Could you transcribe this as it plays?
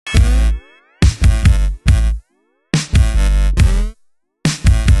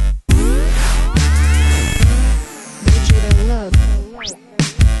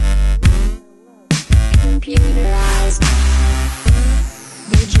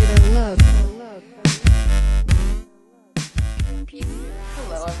Hello,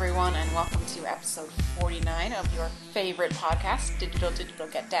 everyone, and welcome to episode 49 of your favorite podcast, Digital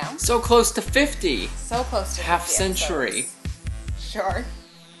Get Down. So close to 50. So close to half 50 century. episodes. Sure.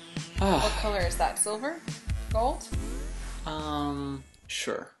 What color is that? Silver? Gold?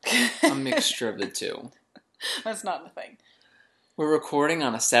 Sure. A mixture of the two. That's not the thing. We're recording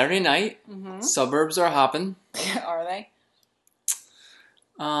on a Saturday night. Mm-hmm. Suburbs are hopping. Are they?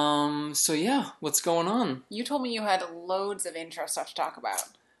 So yeah, what's going on? You told me you had loads of intro stuff to talk about.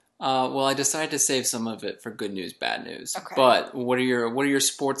 Well, I decided to save some of it for good news, bad news. Okay. But what are your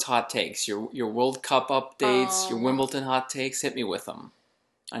sports hot takes? Your World Cup updates, your Wimbledon hot takes? Hit me with them.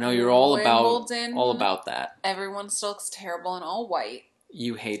 I know you're all about that. Everyone still looks terrible in all white.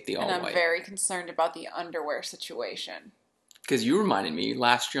 You hate the all white. And I'm very concerned about the underwear situation. Because you reminded me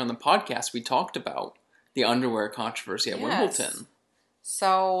last year on the podcast we talked about the underwear controversy at Wimbledon.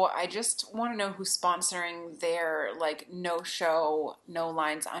 So I just want to know who's sponsoring their no-show,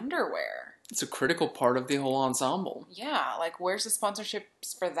 no-lines underwear. It's a critical part of the whole ensemble. Yeah, where's the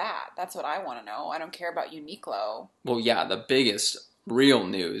sponsorships for that? That's what I want to know. I don't care about Uniqlo. Well, yeah, the biggest real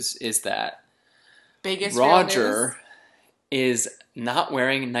news is that Roger is not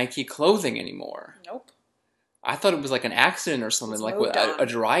wearing Nike clothing anymore. Nope. I thought it was like an accident or something, a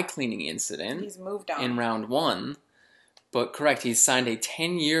dry cleaning incident. He's moved on. In round one. But correct, he's signed a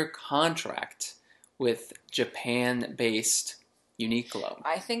 10-year contract with Japan-based Uniqlo.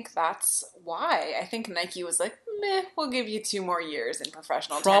 I think that's why. I think Nike was like, meh, we'll give you 2 more years in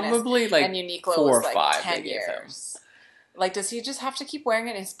professional tennis. Probably and Uniqlo 4 was or 5 10 they gave years. Him. Does he just have to keep wearing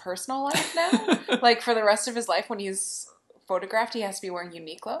it in his personal life now? For the rest of his life when he's photographed, he has to be wearing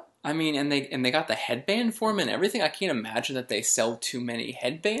Uniqlo? I mean, and they got the headband for him and everything. I can't imagine that they sell too many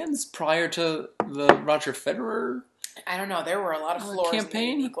headbands prior to the Roger Federer. I don't know. There were a lot of floors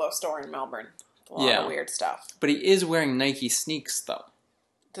campaign? in the Uniqlo store in Melbourne. A lot of weird stuff. But he is wearing Nike sneaks, though.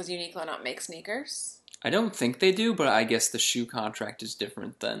 Does Uniqlo not make sneakers? I don't think they do, but I guess the shoe contract is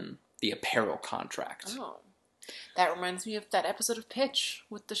different than the apparel contract. Oh. That reminds me of that episode of Pitch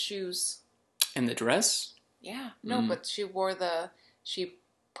with the shoes. And the dress? Yeah. No, but she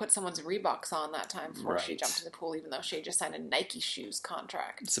put someone's Reeboks on that time before she jumped in the pool, even though she had just signed a Nike shoes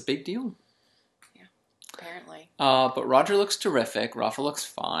contract. It's a big deal. Apparently. But Roger looks terrific. Rafa looks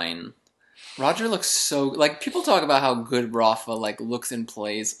fine. Roger looks so... people talk about how good Rafa, looks and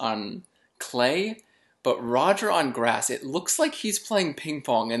plays on clay. But Roger on grass, it looks like he's playing ping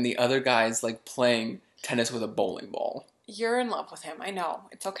pong and the other guy's, playing tennis with a bowling ball. You're in love with him. I know.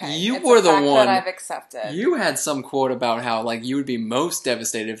 It's okay. You were the one that I've accepted. You had some quote about how you would be most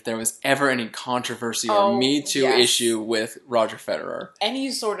devastated if there was ever any controversy or Me Too issue with Roger Federer. Any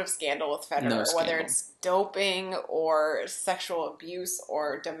sort of scandal with Federer, whether it's doping or sexual abuse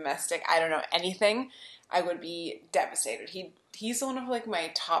or domestic, I don't know, anything, I would be devastated. He's one of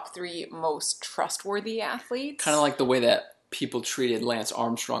my top 3 most trustworthy athletes. Kind of like the way that people treated Lance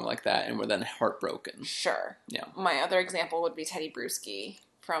Armstrong like that and were then heartbroken. Sure. Yeah. My other example would be Teddy Bruschi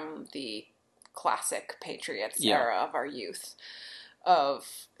from the classic Patriots era of our youth.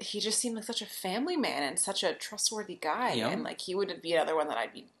 He just seemed like such a family man and such a trustworthy guy. Yeah. And he would be another one that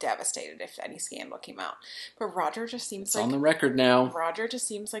I'd be devastated if any scandal came out. But Roger just seems it's on the record now. Roger just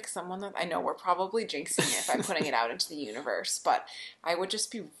seems like someone that I know we're probably jinxing it if I'm putting it out into the universe. But I would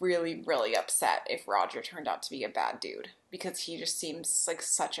just be really, really upset if Roger turned out to be a bad dude. Because he just seems like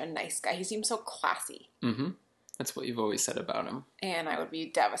such a nice guy. He seems so classy. Mm-hmm. That's what you've always said about him. And I would be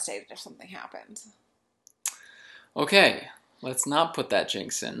devastated if something happened. Okay. Let's not put that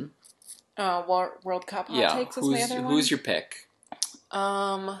jinx in. World Cup hot takes is my other one. Who's your pick?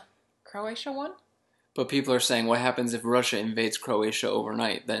 Croatia won? But people are saying, what happens if Russia invades Croatia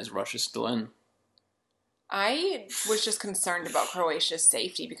overnight? Then is Russia still in? I was just concerned about Croatia's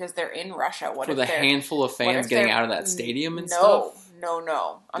safety because they're in Russia. For the handful of fans getting out of that stadium and stuff?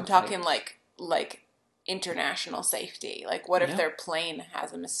 No. I'm talking like international safety. What if their plane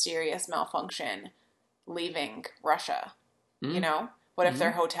has a mysterious malfunction leaving Russia? Mm-hmm. You know? What if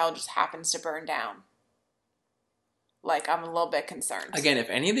their hotel just happens to burn down? I'm a little bit concerned. Again, if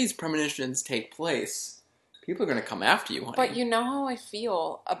any of these premonitions take place, people are going to come after you, honey. But you know how I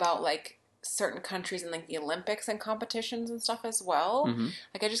feel about, certain countries in, the Olympics and competitions and stuff as well? Mm-hmm.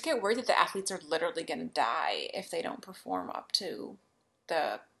 I just get worried that the athletes are literally going to die if they don't perform up to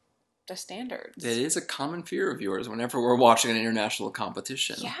the standards. It is a common fear of yours whenever we're watching an international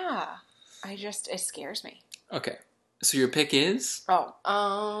competition. Yeah. It scares me. Okay. So your pick is?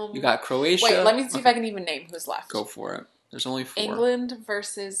 You got Croatia. Wait, let me see if I can even name who's left. Go for it. There's only 4. England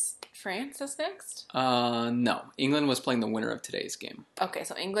versus France is next? No. England was playing the winner of today's game. Okay,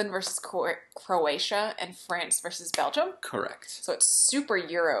 so England versus Croatia and France versus Belgium? Correct. So it's super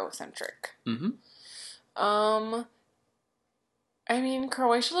Euro-centric. Mm-hmm. I mean,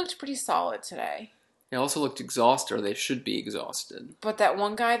 Croatia looked pretty solid today. They also looked exhausted, or they should be exhausted. But that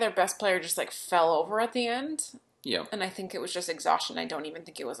one guy, their best player, just like fell over at the end. Yeah. And I think it was just exhaustion. I don't even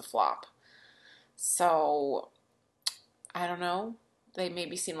think it was a flop. So, I don't know. They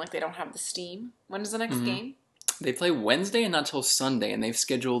maybe seem like they don't have the steam. When is the next game? They play Wednesday and not till Sunday, and they've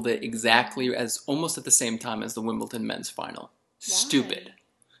scheduled it exactly as almost at the same time as the Wimbledon men's final. Why? Stupid.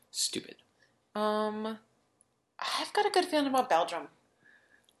 I've got a good feeling about Belgium.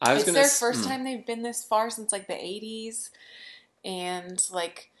 It's their first time they've been this far since like the 80s, and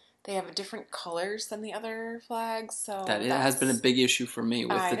like they have different colors than the other flags. So that has been a big issue for me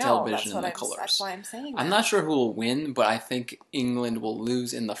with the television and the colors. That's why I'm saying I'm not sure who will win, but I think England will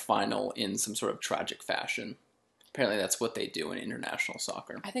lose in the final in some sort of tragic fashion. Apparently, that's what they do in international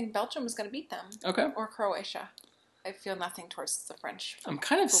soccer. I think Belgium is going to beat them. Okay. Or Croatia. I feel nothing towards the French. I'm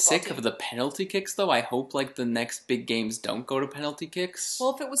kind of sick of the penalty kicks, though. I hope like the next big games don't go to penalty kicks.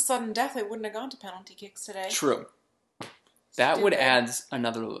 Well, if it was sudden death, it wouldn't have gone to penalty kicks today. True. That would add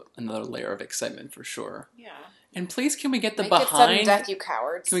another layer of excitement for sure. Yeah. And please, can we get the Make it sudden death, you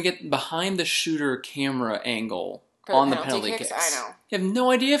cowards. Can we get behind the shooter camera angle on the penalty kicks? I know. You have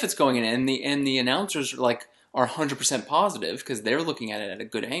no idea if it's going in, and the announcers are 100% positive because they're looking at it at a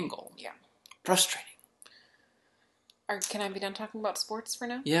good angle. Yeah. Frustrating. Can I be done talking about sports for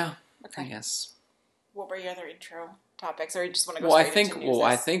now? Yeah. Okay. I guess. What were your other intro topics, or you just want to go straight into news?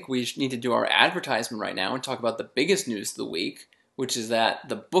 I think we need to do our advertisement right now and talk about the biggest news of the week, which is that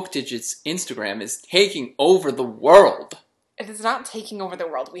the Book Digits Instagram is taking over the world. It is not taking over the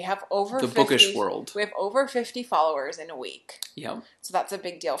world. We have over the 50, bookish world. We have over 50 followers in a week. Yep. So that's a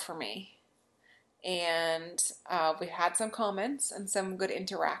big deal for me. And we've had some comments and some good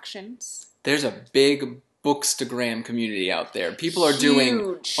interactions. There's a big Bookstagram community out there. People are doing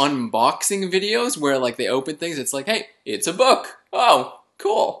unboxing videos where they open things. It's like, hey, it's a book. Oh,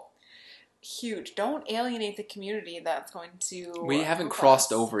 cool. Huge. Don't alienate the community that's going to... We haven't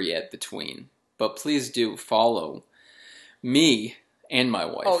crossed over yet between. But please do follow me and my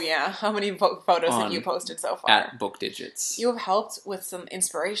wife. Oh, yeah. How many photos have you posted so far? At Book Digits. You have helped with some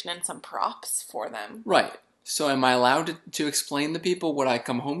inspiration and some props for them. Right. So am I allowed to explain to people what I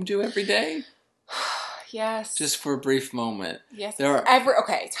come home to every day? Yes. Just for a brief moment. Yes.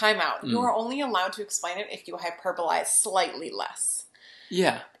 Okay, time out. You are only allowed to explain it if you hyperbolize slightly less.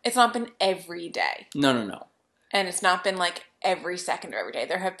 Yeah. It's not been every day. No. And it's not been every second of every day.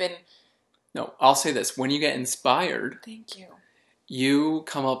 There have been... No, I'll say this. When you get inspired... Thank you. You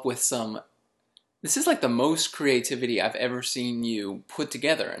come up with some... This is the most creativity I've ever seen you put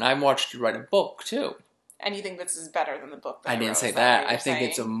together. And I've watched you write a book, too. And you think this is better than the book that I didn't say that. I think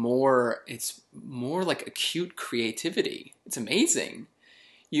it's more acute creativity. It's amazing.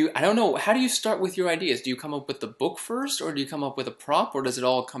 I don't know, how do you start with your ideas? Do you come up with the book first, or do you come up with a prop, or does it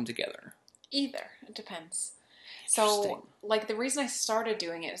all come together? Either. It depends. So, the reason I started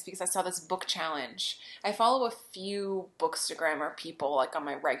doing it is because I saw this book challenge. I follow a few Bookstagrammer people, on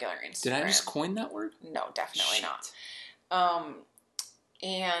my regular Instagram. Did I just coin that word? No, definitely not.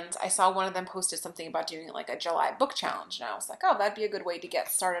 And I saw one of them posted something about doing a July book challenge. And I was like, oh, that'd be a good way to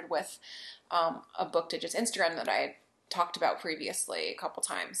get started with a Book Digits Instagram that I had talked about previously a couple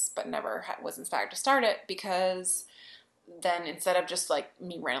times, but never was inspired to start it, because then instead of just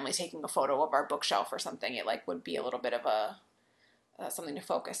me randomly taking a photo of our bookshelf or something, it would be a little bit of a something to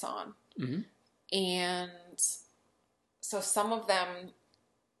focus on. Mm-hmm. And so some of them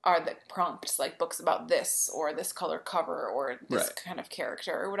are the prompts, books about this, or this color cover, or this kind of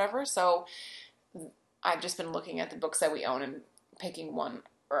character, or whatever. So I've just been looking at the books that we own and picking one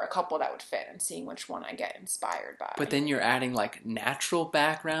or a couple that would fit and seeing which one I get inspired by. But then you're adding natural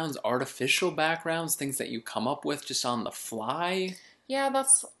backgrounds, artificial backgrounds, things that you come up with just on the fly. Yeah,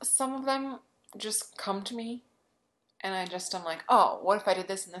 some of them just come to me. And I'm like, oh, what if I did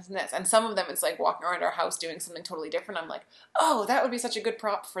this and this and this? And some of them, it's walking around our house doing something totally different. I'm like, oh, that would be such a good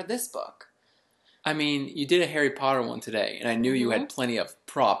prop for this book. I mean, you did a Harry Potter one today, and I knew you had plenty of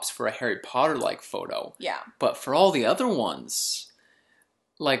props for a Harry Potter-like photo. Yeah. But for all the other ones,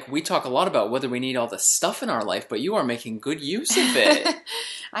 we talk a lot about whether we need all the stuff in our life, but you are making good use of it.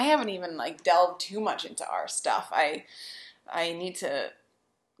 I haven't even, delved too much into our stuff. I need to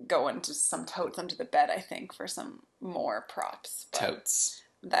go into some totes under the bed, I think, for some more props. Totes.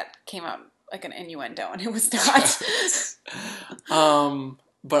 That came out like an innuendo, and it was not.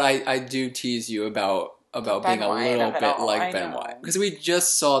 But I do tease you about about being a little bit like Ben Wyatt. Because we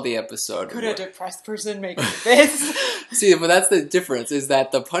just saw the episode. Could a depressed person make this? See, but that's the difference, is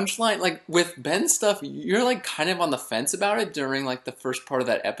that the punchline, like, with Ben stuff, you're, like, kind of on the fence about it during, like, the first part of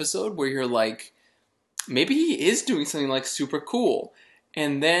that episode, where you're like, maybe he is doing something, like, super cool.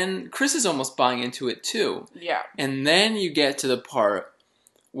 And then Chris is almost buying into it, too. Yeah. And then you get to the part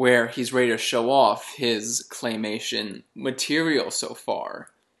where he's ready to show off his claymation material so far.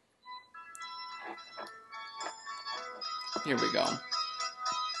 Here we go.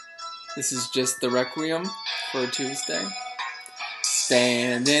 This is just the Requiem for a Tuesday.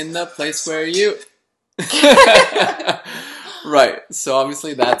 Stand in the place where you... Right, so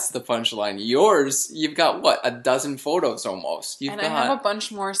obviously that's the punchline. Yours, you've got, what, a dozen photos almost. I have a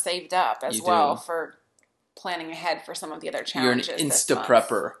bunch more saved up as well for planning ahead for some of the other challenges. You're an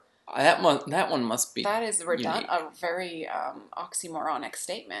Insta-prepper. That one must be That is a very oxymoronic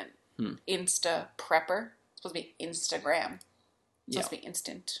statement. Insta-prepper. It's supposed to be Instagram. It's supposed to be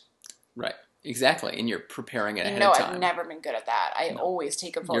instant. Right. Exactly. And you're preparing it ahead of time. I've never been good at that. I always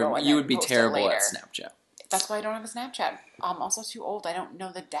take a photo and you would be post terrible it at Snapchat. That's why I don't have a Snapchat. I'm also too old. I don't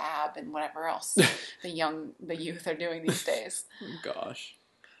know the dab and whatever else the youth are doing these days. Oh, gosh.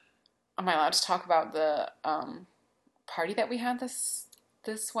 Am I allowed to talk about the party that we had this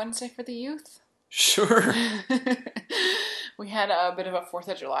Wednesday for the youth? Sure. We had a bit of a 4th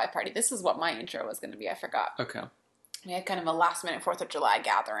of July party. This is what my intro was going to be. I forgot. Okay. We had kind of a last-minute 4th of July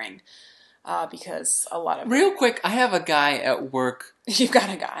gathering because a lot of... Real quick, I have a guy at work... You've got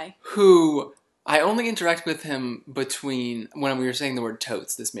a guy. ...who... I only interact with him between... When we were saying the word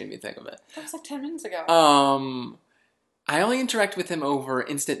totes, this made me think of it. That was like 10 minutes ago. I only interact with him over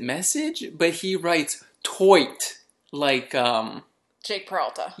instant message, but he writes toit, like... Jake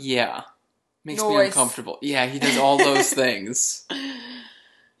Peralta. Yeah. Makes me uncomfortable. Yeah, he does all those things.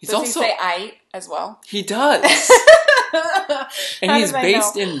 Does he say I as well? He does. And he's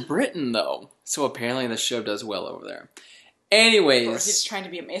based in Britain, though. So apparently the show does well over there. Anyways. Or he's trying to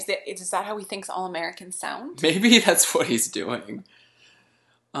be... Is that how he thinks all Americans sound? Maybe that's what he's doing.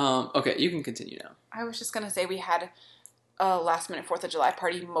 Okay, you can continue now. I was just going to say we had a last-minute 4th of July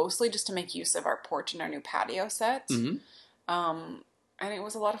party, mostly just to make use of our porch and our new patio set. Mm-hmm. And it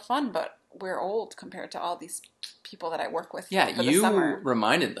was a lot of fun, but we're old compared to all these people that I work with. Yeah, for the summer.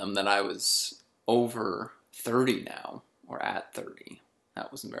 Reminded them that I was over 30 now, or at 30.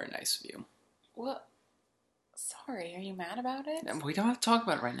 That wasn't very nice of you. Well, sorry, are you mad about it? We don't have to talk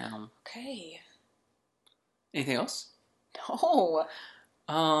about it right now. Okay. Anything else? No.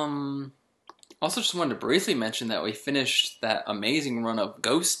 Also just wanted to briefly mention that we finished that amazing run of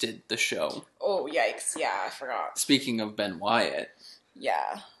Ghosted, the show. Oh, yikes. Yeah, I forgot. Speaking of Ben Wyatt.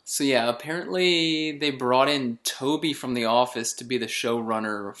 Yeah. So yeah, apparently they brought in Toby from The Office to be the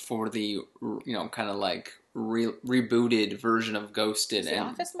showrunner for the, kind of like rebooted version of Ghosted. Is The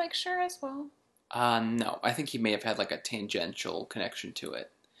Office Mike Schur as well? No. I think he may have had like a tangential connection to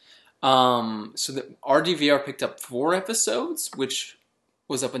it. So the RDVR picked up 4 episodes, which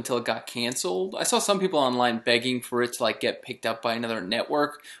was up until it got canceled. I saw some people online begging for it to like get picked up by another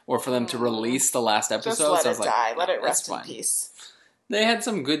network or for them to release the last episode. Just let it die. Let it rest in peace. They had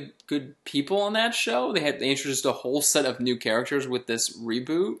some good people on that show. They introduced a whole set of new characters with this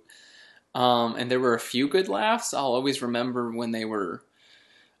reboot. And there were a few good laughs. I'll always remember when they were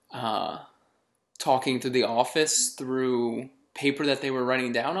talking to The Office through paper that they were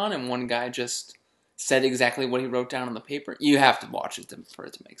writing down on, and one guy just said exactly what he wrote down on the paper. You have to watch it for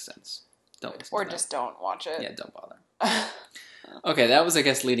it to make sense. Don't listen or just don't watch it. Yeah, don't bother. Okay, that was, I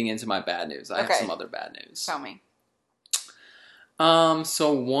guess, leading into my bad news. I have some other bad news. Tell me.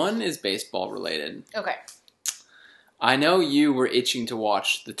 So one is baseball related. Okay. I know you were itching to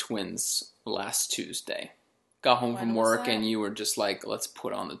watch the Twins last Tuesday. Got home from work and you were just like, let's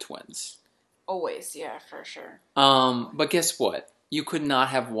put on the Twins. Always, yeah, for sure. But guess what? You could not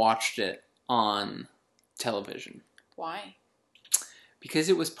have watched it on television. Why? Because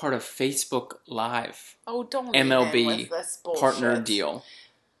it was part of Facebook Live. Oh, don't MLB partner deal.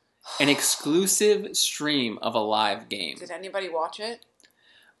 An exclusive stream of a live game. Did anybody watch it?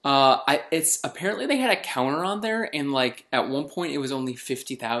 It's apparently they had a counter on there, and like at one point it was only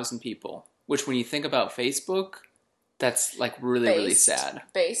 50,000 people. Which, when you think about Facebook, that's like really sad.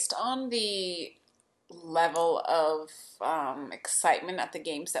 Based on the level of excitement at the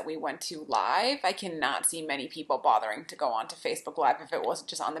games that we went to live, I cannot see many people bothering to go onto Facebook Live if it wasn't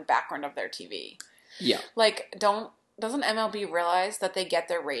just on the background of their TV. Yeah. Like, doesn't MLB realize that they get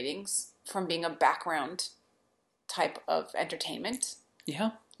their ratings from being a background type of entertainment?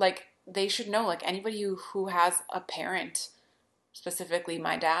 Yeah. Like, they should know, like, anybody who has a parent specifically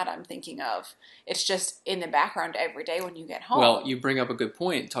my dad I'm thinking of. It's just in the background every day when you get home. Well, you bring up a good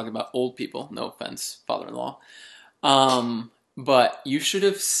point talking about old people. No offense, father-in-law. But you should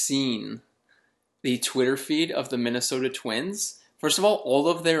have seen the Twitter feed of the Minnesota Twins. First of all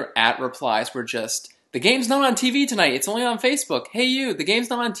of their @replies were just, the game's not on TV tonight. It's only on Facebook. Hey, you, the game's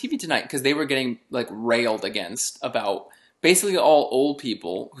not on TV tonight. Because they were getting, like, railed against about basically all old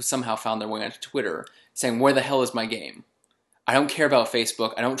people who somehow found their way onto Twitter saying, where the hell is my game? I don't care about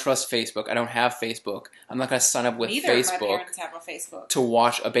Facebook. I don't trust Facebook. I don't have Facebook. I'm not going to sign up with Facebook, my parents have a Facebook to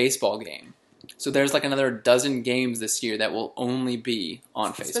watch a baseball game. So there's like another dozen games this year that will only be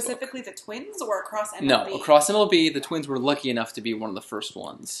on Facebook. Specifically the Twins or across MLB? No, across MLB, the Twins were lucky enough to be one of the first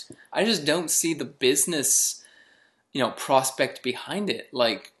ones. I just don't see the business, prospect behind it.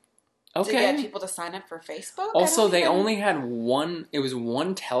 Like, okay. To get people to sign up for Facebook? Also, they only had one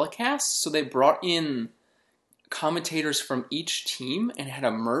telecast, so they brought in commentators from each team and had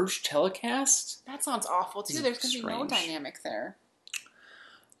a merged telecast. That sounds awful, too. There's going to be no dynamic there.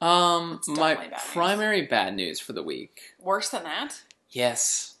 My primary bad news for the week. Worse than that?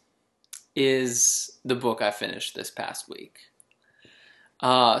 Yes. Is the book I finished this past week.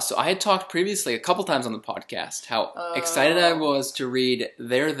 So I had talked previously a couple times on the podcast how excited I was to read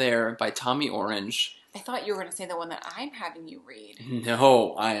There There by Tommy Orange. I thought you were going to say the one that I'm having you read.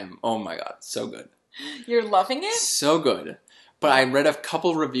 No, I am. Oh my god, so good. You're loving it? So good. But I read a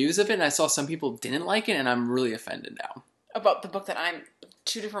couple reviews of it and I saw some people didn't like it and I'm really offended now. About the book that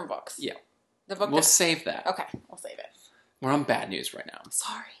two different books. Yeah. The book we'll save that. Okay, we'll save it. We're on bad news right now.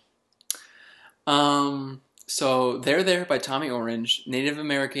 Sorry. So There There by Tommy Orange, Native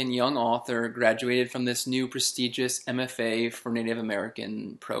American young author, graduated from this new prestigious MFA for Native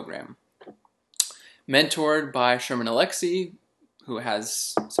American program. Mentored by Sherman Alexie, who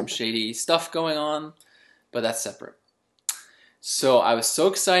has some shady stuff going on, but that's separate. So I was so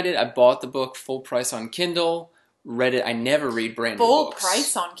excited. I bought the book full price on Kindle. Read it. I never read brand new books. Full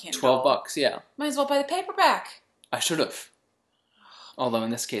price on Kindle? $12, yeah. Might as well buy the paperback. I should have. Although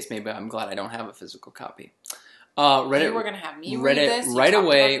in this case, maybe I'm glad I don't have a physical copy. Read you were going to have me read this? Right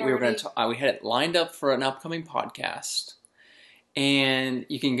away. We were going to. We had it lined up for an upcoming podcast, and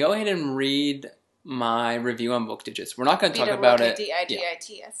you can go ahead and read my review on Book Digits. We're not going to talk about it.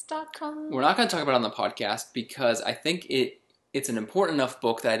 DIGITS.com. We're not going to talk about it on the podcast because I think it's an important enough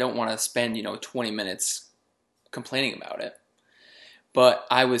book that I don't want to spend 20 minutes complaining about it. But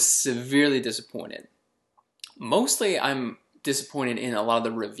I was severely disappointed. Mostly, I'm disappointed in a lot of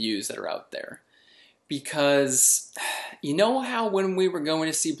the reviews that are out there. Because, you know how when we were going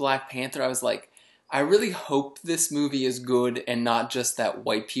to see Black Panther, I was like, I really hope this movie is good and not just that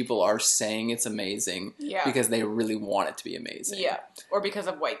white people are saying it's amazing because they really want it to be amazing. Yeah, or because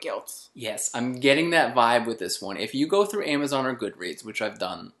of white guilt. Yes, I'm getting that vibe with this one. If you go through Amazon or Goodreads, which I've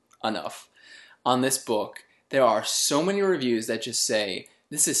done enough, on this book, there are so many reviews that just say,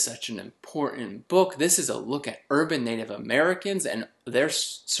 this is such an important book. This is a look at urban Native Americans and their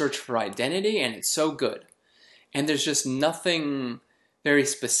search for identity, and it's so good. And there's just nothing very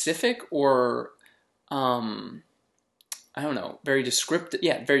specific or, very descriptive.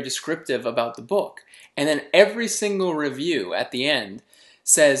 Yeah, very descriptive about the book. And then every single review at the end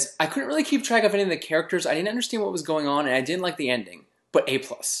says, I couldn't really keep track of any of the characters. I didn't understand what was going on, and I didn't like the ending. But A+.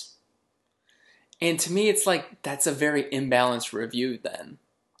 And to me, it's like, that's a very imbalanced review then.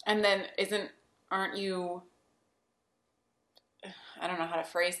 And then aren't you, I don't know how to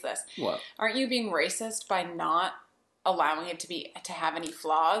phrase this. What? Aren't you being racist by not allowing it to have any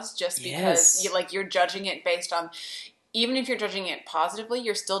flaws just because you're judging it based on, even if you're judging it positively,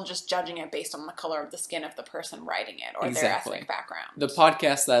 you're still just judging it based on the color of the skin of the person writing it or their ethnic background. The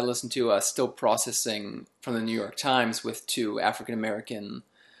podcast that I listen to, Still Processing from the New York Times with two African-American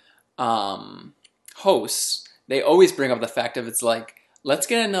hosts, they always bring up the fact of it's like, let's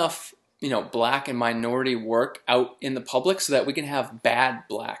get enough, black and minority work out in the public so that we can have bad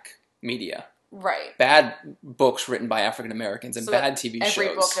black media. Right. Bad books written by African Americans and bad TV shows.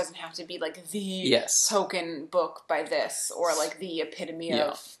 Every book doesn't have to be like the token book by this or like the epitome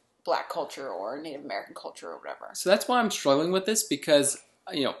of black culture or Native American culture or whatever. So that's why I'm struggling with this because,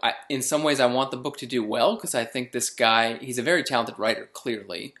 in some ways I want the book to do well because I think this guy, he's a very talented writer,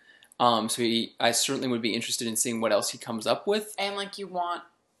 clearly. I certainly would be interested in seeing what else he comes up with. And you want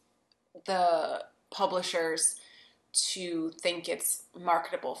the publishers to think it's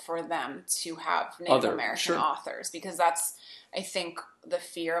marketable for them to have Native American authors because that's, I think, the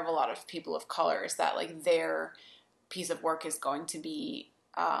fear of a lot of people of color is that like their piece of work is going to be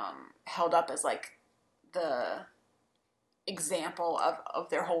held up as like the example of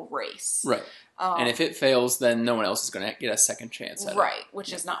their whole race. Right. And if it fails, then no one else is going to get a second chance at it. Right,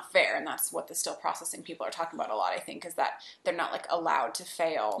 which is not fair, and that's what the still processing people are talking about a lot, I think, is that they're not, like, allowed to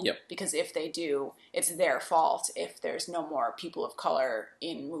fail. Yep. Because if they do, it's their fault if there's no more people of color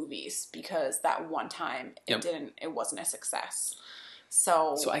in movies, because that one time it wasn't a success.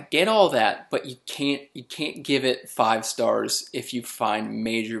 So I get all that, but you can't give it 5 stars if you find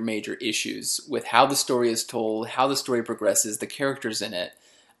major issues with how the story is told, how the story progresses, the characters in it.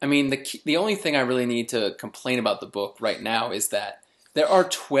 I mean, the only thing I really need to complain about the book right now is that there are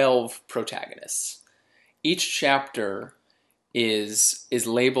 12 protagonists. Each chapter is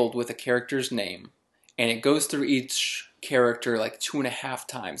labeled with a character's name, and it goes through each character like 2.5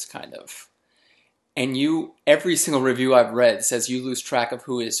 times, kind of. And every single review I've read says you lose track of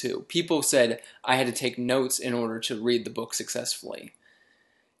who is who. People said I had to take notes in order to read the book successfully.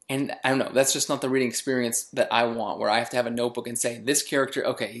 And I don't know, that's just not the reading experience that I want, where I have to have a notebook and say, this character,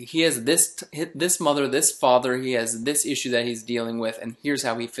 okay, he has this mother, this father, he has this issue that he's dealing with, and here's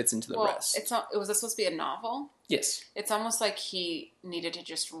how he fits into the rest. Was this supposed to be a novel? Yes. It's almost like he needed to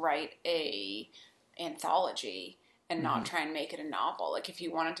just write a anthology and not try and make it a novel. Like, if he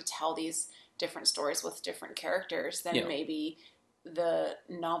wanted to tell these different stories with different characters, then maybe the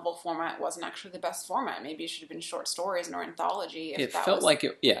novel format wasn't actually the best format. Maybe it should have been short stories or anthology. It felt like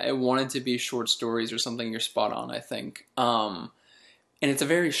it wanted to be short stories or something. You're spot on, I think. And it's a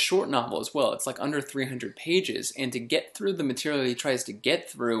very short novel as well. It's like under 300 pages. And to get through the material he tries to get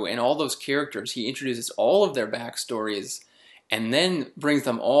through and all those characters, he introduces all of their backstories and then brings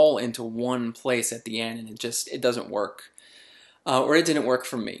them all into one place at the end. And it doesn't work. Or it didn't work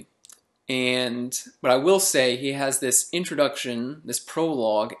for me. But I will say he has this introduction, this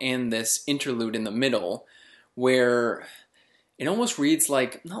prologue, and this interlude in the middle where it almost reads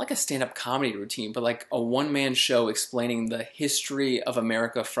like, not like a stand-up comedy routine, but like a one-man show explaining the history of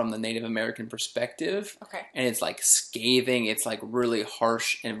America from the Native American perspective. Okay. And it's like scathing, it's like really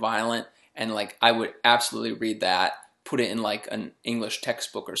harsh and violent, and like I would absolutely read that, put it in like an English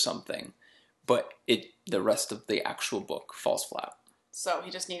textbook or something, but the rest of the actual book falls flat. So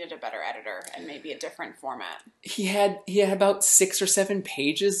he just needed a better editor and maybe a different format. He had about 6 or 7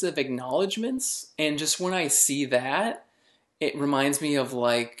 pages of acknowledgments, and just when I see that, it reminds me of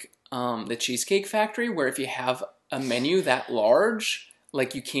like the Cheesecake Factory, where if you have a menu that large,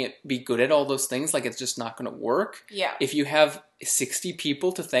 like you can't be good at all those things, like it's just not going to work. Yeah. If you have 60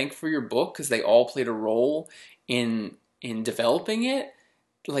 people to thank for your book because they all played a role in developing it,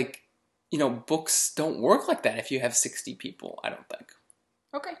 like, you know, books don't work like that if you have 60 people, I don't think.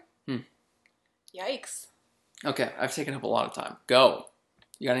 Okay. Yikes. Okay, I've taken up a lot of time. Go.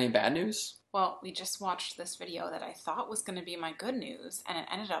 You got any bad news? Well, we just watched this video that I thought was going to be my good news, and it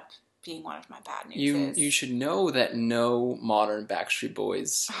ended up being one of my bad news. You should know that no modern Backstreet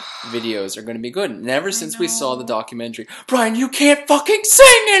Boys videos are going to be good. Never since we saw the documentary. Brian, you can't fucking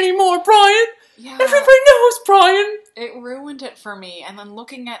sing anymore, Brian! Yeah. Everybody knows, Brian! It ruined it for me, and then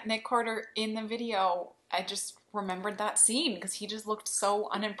looking at Nick Carter in the video, I just remembered that scene because he just looked so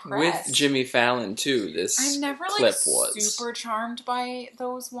unimpressed. With Jimmy Fallon too. This I'm never clip was super charmed by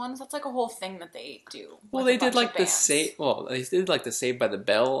those ones. That's like a whole thing that they do. Well, they did like the Saved by the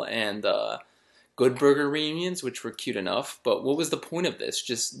Bell and Good Burger reunions, which were cute enough. But what was the point of this?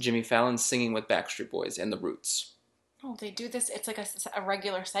 Just Jimmy Fallon singing with Backstreet Boys and the Roots. Oh, they do this. It's like a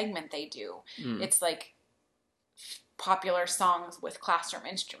regular segment they do. It's like popular songs with classroom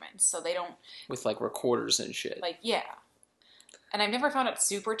instruments, so they don't... With, like, recorders and shit. Like, yeah. And I've never found it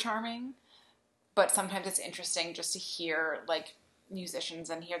super charming, but sometimes it's interesting just to hear, like, musicians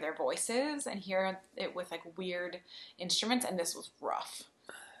and hear their voices and hear it with, like, weird instruments, and this was rough.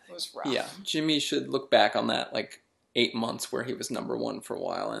 It was rough. Yeah, Jimmy should look back on that, like, 8 months where he was #1 for a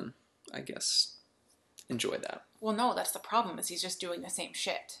while, and I guess enjoy that. Well, no, that's the problem, is he's just doing the same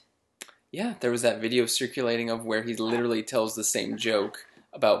shit. Yeah, there was that video circulating of where he literally tells the same joke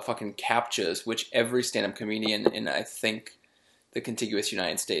about fucking CAPTCHAs, which every stand-up comedian in, I think, the contiguous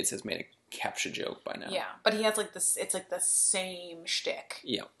United States has made a CAPTCHA joke by now. Yeah, but he has like this, it's like the same shtick.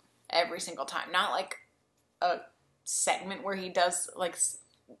 Yeah. Every single time. Not like a segment where he does, like,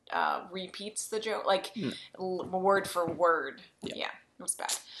 repeats the joke, like, word for word. Yeah, it was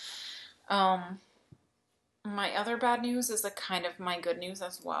bad. My other bad news is a kind of my good news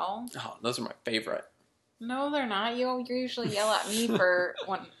as well. Oh, those are my favorite. No, they're not. You usually yell at me for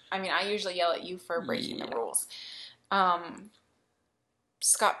I usually yell at you for breaking the rules.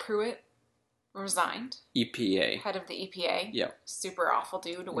 Scott Pruitt resigned. EPA. Head of the EPA. Yep. Super awful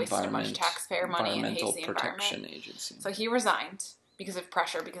dude. Wasted a bunch of taxpayer money and hates the Protection environment. Agency. So he resigned because of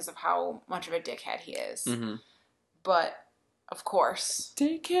pressure, because of how much of a dickhead he is. Mm-hmm. But of course,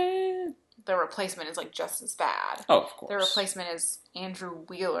 take it. The replacement is like just as bad. Oh, of course. The replacement is Andrew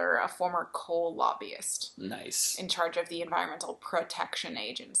Wheeler, a former coal lobbyist. Nice. In charge of the Environmental Protection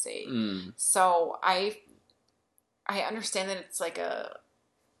Agency. Mm. So I understand that it's like a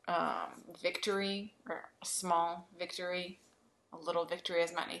victory, or a small victory, a little victory,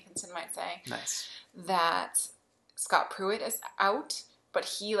 as Matt Nathanson might say. Nice. That Scott Pruitt is out, but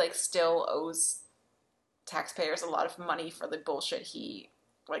he like still owes taxpayers a lot of money for the bullshit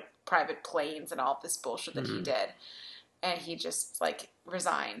like private planes and all this bullshit that he did, and he just like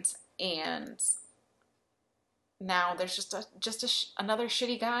resigned, and now there's just another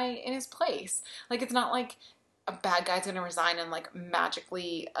shitty guy in his place. Like, it's not like a bad guy's gonna resign and like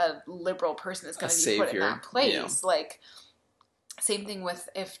magically a liberal person is gonna be put in that place. Yeah. Like, same thing with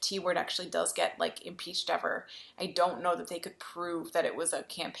if T Word actually does get like impeached ever. I don't know that they could prove that it was a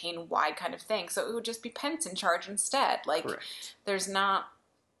campaign wide kind of thing, so it would just be Pence in charge instead. Like, correct. There's not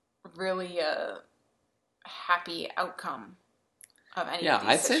really a happy outcome of any of these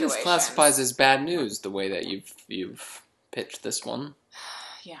I'd say this classifies as bad news the way that you've pitched this one.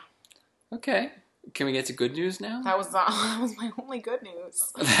 Yeah. Okay. Can we get to good news now? That was my only good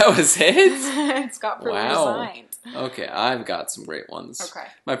news. That was it? Scott Pruitt resigned. Okay, I've got some great ones. Okay.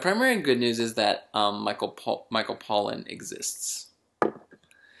 My primary good news is that Michael Pollan exists.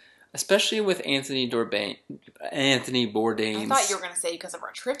 Especially with Anthony Bourdain's... I thought you were going to say because of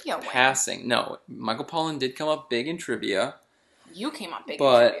our trivia win. Passing. No, Michael Pollan did come up big in trivia. You came up big in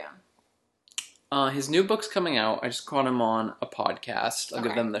trivia. His new book's coming out. I just caught him on a podcast. I'll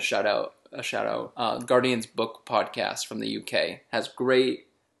give them a shout out. Guardian's Book Podcast from the UK. Has great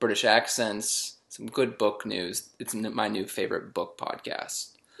British accents, some good book news. It's my new favorite book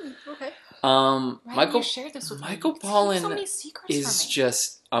podcast. Okay. Michael shared this with Michael Pollan is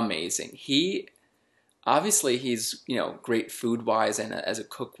just amazing. He's great food wise and as a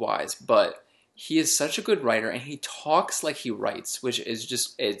cook wise, but he is such a good writer and he talks like he writes, which is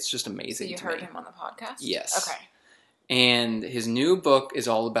just amazing. So you heard him on the podcast? Yes. Okay. And his new book is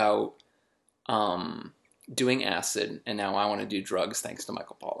all about doing acid, and now I want to do drugs thanks to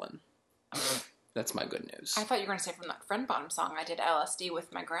Michael Pollan. That's my good news. I thought you were going to say from that Friend Bottom song, I did LSD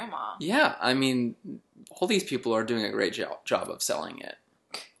with my grandma. Yeah, I mean, all these people are doing a great job of selling it.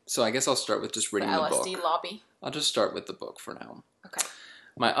 So I guess I'll start with just reading the book. LSD lobby? I'll just start with the book for now. Okay.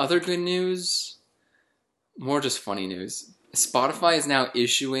 My other good news, more just funny news. Spotify is now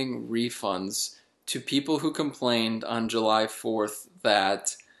issuing refunds to people who complained on July 4th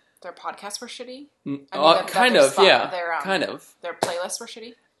that... Their podcasts were shitty? Kind of. Their playlists were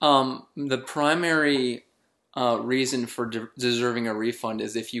shitty? The primary reason for deserving a refund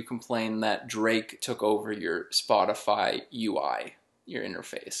is if you complain that Drake took over your Spotify UI, your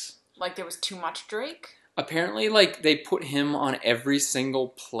interface. Like there was too much Drake? Apparently, like, they put him on every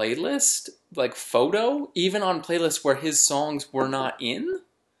single playlist, like, photo, even on playlists where his songs were not in.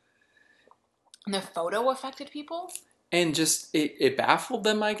 And the photo affected people? And just, it baffled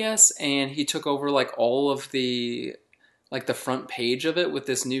them, I guess, and he took over, like, all of the... like the front page of it with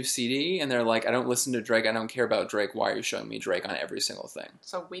this new CD, and they're like, I don't listen to Drake, I don't care about Drake, why are you showing me Drake on every single thing?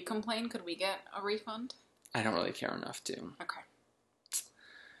 So we complain, could we get a refund? I don't really care enough to.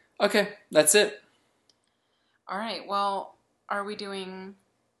 Okay, that's it. Alright, well, are we doing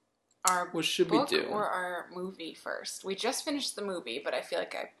our what should book we do? Or our movie first? We just finished the movie, but I feel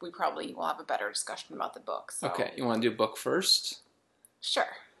like we probably will have a better discussion about the book. So. Okay, you want to do book first? Sure.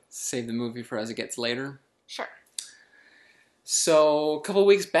 Save the movie for as it gets later? Sure. So, a couple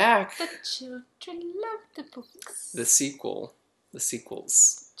weeks back... The children love the books. The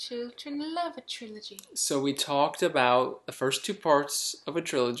sequels. Children love a trilogy. So we talked about the first two parts of a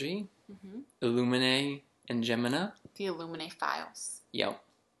trilogy. Illuminae and Gemina. The Illuminae Files. Yep.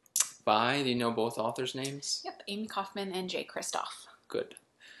 Do you know both authors' names? Yep, Amy Kaufman and Jay Kristoff. Good.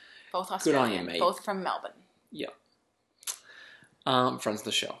 Both Australian. Good on you, mate. Both from Melbourne. Yep. Friends of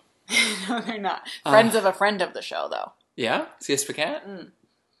the show. No, they're not. Friends of a friend of the show, though. Yeah? Siesta Cat?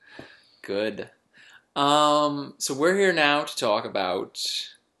 Good. So we're here now to talk about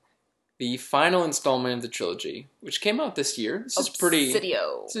the final installment of the trilogy, which came out this year. This is pretty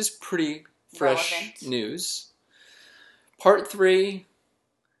fresh relevant news. Part 3.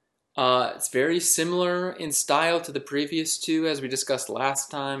 It's very similar in style to the previous two, as we discussed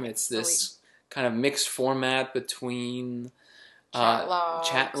last time. It's this kind of mixed format between chat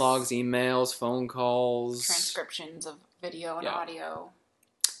logs, emails, phone calls, transcriptions of video and audio.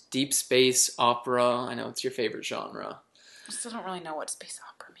 Deep space opera. I know it's your favorite genre. I still don't really know what space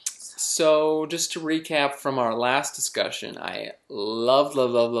opera means. So, just to recap from our last discussion, I loved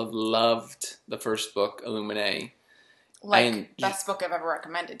the first book, Illuminae. best book I've ever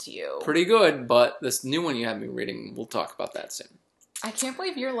recommended to you. Pretty good, but this new one you have me reading, we'll talk about that soon. I can't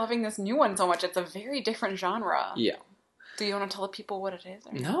believe you're loving this new one so much. It's a very different genre. Yeah. Do you want to tell the people what it is?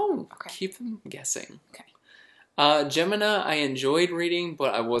 Or no. Okay. Keep them guessing. Okay. Gemina, I enjoyed reading,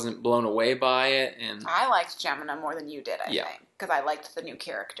 but I wasn't blown away by it. And I liked Gemina more than you did, I think, because I liked the new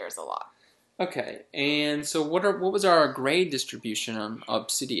characters a lot. Okay, and so what was our grade distribution on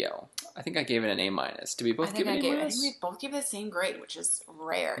Obsidio? I think I gave it an A-. Did we both give it an A-? I think we both gave it the same grade, which is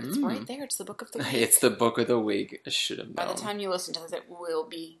rare. It's right there. It's the book of the week. It's the book of the week. I should have known. By the time you listen to this, it will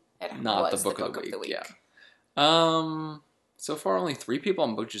be. Not the book of the week. Yeah. So far, only 3 people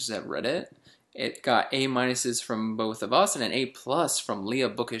on Bookshelf have read it. It got A- from both of us and an A+ from Leah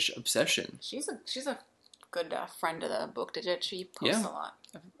Bookish Obsession. She's a good friend of the book digit. She posts a lot.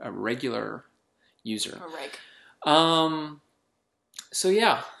 A regular user. A reg. So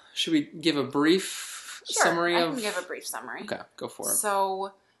yeah, should we give a brief summary of? I can give a brief summary. Okay, go for it.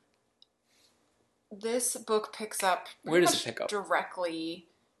 So this book picks up. Where does it pick up? Directly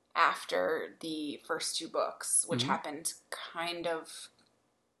after the first 2 books, which happened kind of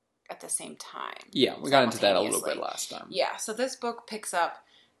at the same time. Yeah, we got into that a little bit last time. Yeah, so this book picks up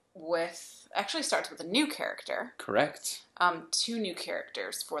with, actually starts with a new character. Correct. 2 new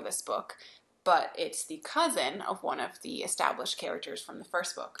characters for this book, but it's the cousin of one of the established characters from the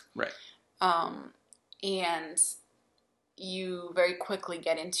first book. Right. And you very quickly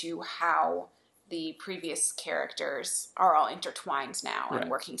get into how the previous characters are all intertwined now and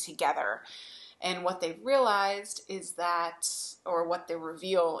working together. And what they've realized is that, or what they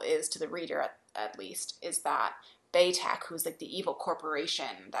reveal is to the reader at least, is that Baytak, who's like the evil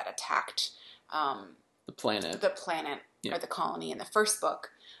corporation that attacked the planet or the colony in the first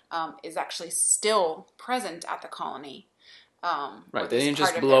book, is actually still present at the colony. Right, they didn't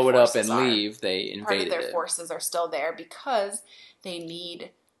just blow it up and leave, they invaded it. Part of their forces are still there because they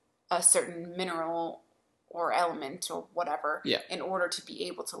need a certain mineral or element or whatever in order to be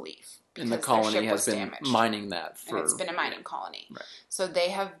able to leave. And the colony has been mining that for... And it's been a mining colony. Right. So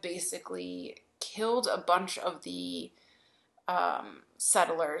they have basically killed a bunch of the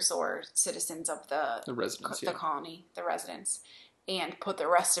settlers or citizens of the residents, the colony, the residents, and put the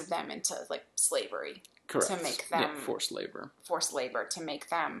rest of them into like slavery. Correct. To make them... forced labor. Forced labor to make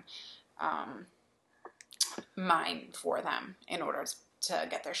them mine for them in order to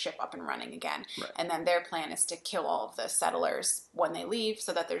get their ship up and running again. Right. And then their plan is to kill all of the settlers when they leave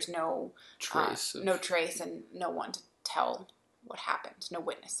so that there's no trace and no one to tell what happened, no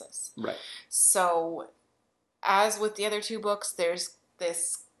witnesses. Right. So as with the other 2 books, there's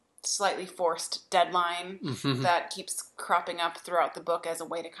this slightly forced deadline that keeps cropping up throughout the book as a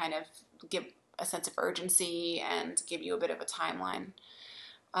way to kind of give a sense of urgency and give you a bit of a timeline.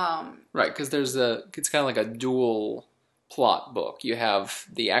 Right, because it's kind of like a dual plot book. You have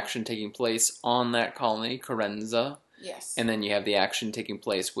the action taking place on that colony, Carenza. Yes. And then you have the action taking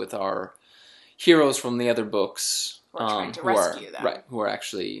place with our heroes from the other books. Who are trying to rescue them. Right, who are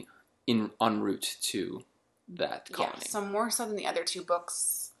actually en route to that colony. Yeah, so more so than the other 2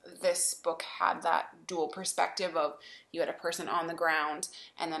 books, this book had that dual perspective of you had a person on the ground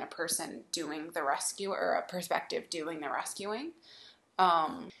and then a person doing the rescue, or a perspective doing the rescuing.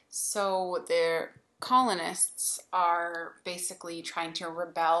 So their colonists are basically trying to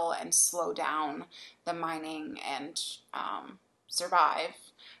rebel and slow down the mining and survive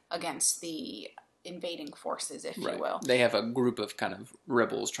against the invading forces, if you will. They have a group of kind of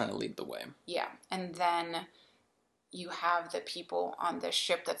rebels trying to lead the way. Yeah, and then you have the people on this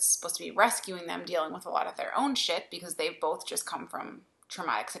ship that's supposed to be rescuing them dealing with a lot of their own shit because they've both just come from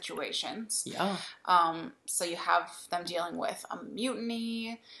traumatic situations. Yeah. So you have them dealing with a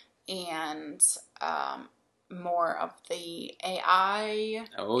mutiny and more of the AI.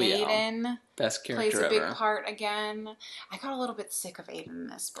 Oh, Aiden. Yeah. Best character plays a ever. big part again. I got a little bit sick of Aiden in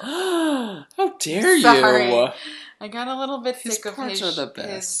this book. How dare Sorry. you? I got a little bit His sick of parts his... are the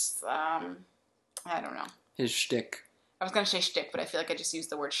best. I don't know. His shtick. I was going to say shtick, but I feel like I just used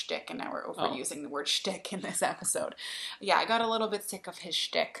the word shtick, and now we're overusing the word shtick in this episode. Yeah, I got a little bit sick of his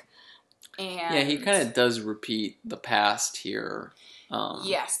shtick. And yeah, he kind of does repeat the past here.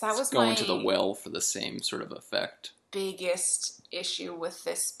 Yes, that was going to the well for the same sort of effect. Biggest issue with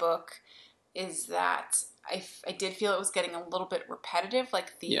this book is that I did feel it was getting a little bit repetitive,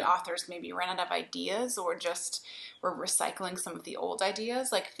 like the authors maybe ran out of ideas or just were recycling some of the old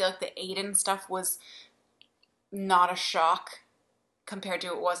ideas. Like, I feel like the Aiden stuff was not a shock compared to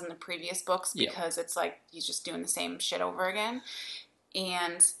it was in the previous books because it's like he's just doing the same shit over again.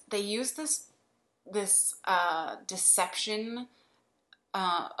 And they use this deception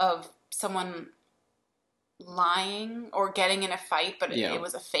of someone lying or getting in a fight, but it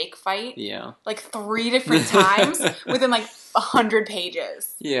was a fake fight. Yeah. Like 3 different times within like 100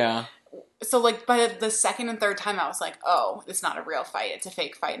 pages. Yeah. So like by the second and third time I was like, oh, it's not a real fight. It's a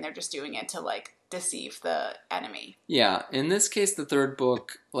fake fight and they're just doing it to like deceive the enemy. Yeah. In this case, the third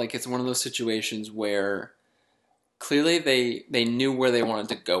book, like it's one of those situations where clearly they knew where they wanted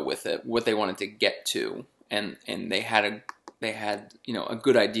to go with it, what they wanted to get to, and they had a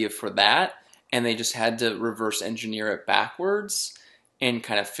good idea for that, and they just had to reverse engineer it backwards and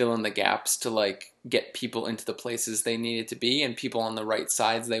kind of fill in the gaps to like get people into the places they needed to be and people on the right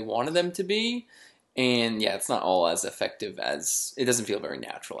sides they wanted them to be. And yeah, it's not all as effective as it doesn't feel very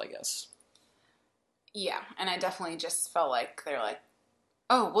natural, I guess. Yeah, and I definitely just felt like they're like,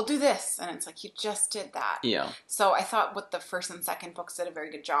 oh, we'll do this. And it's like, you just did that. Yeah. So I thought what the first and second books did a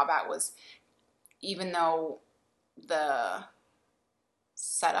very good job at was, even though the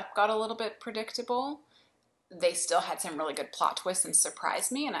setup got a little bit predictable, they still had some really good plot twists and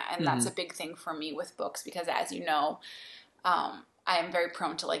surprised me. And that's a big thing for me with books because, as you know, I am very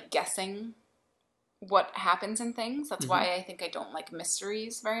prone to like guessing what happens in things. That's why I think I don't like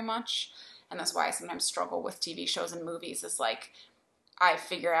mysteries very much. And that's why I sometimes struggle with TV shows and movies, is like I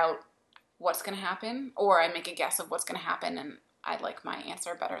figure out what's going to happen, or I make a guess of what's going to happen, and I like my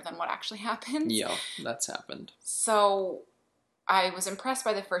answer better than what actually happens. Yeah, that's happened. So I was impressed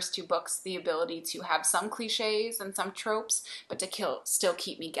by the first 2 books, the ability to have some cliches and some tropes, but to still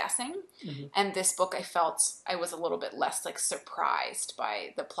keep me guessing. And this book, I felt I was a little bit less like surprised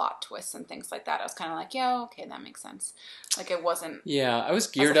by the plot twists and things like that. I was kind of like, yeah, okay, that makes sense. Like it wasn't. Yeah, I was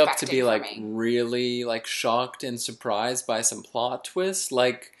geared up to be like really like shocked and surprised by some plot twists.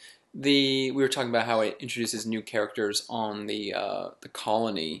 Like we were talking about how it introduces new characters on the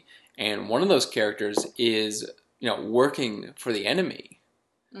colony, and one of those characters is working for the enemy.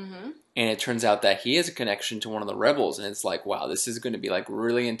 And it turns out that he has a connection to one of the rebels, and it's like, wow, this is going to be like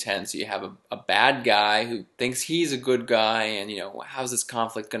really intense. You have a bad guy who thinks he's a good guy, and how's this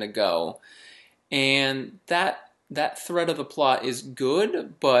conflict going to go? And that thread of the plot is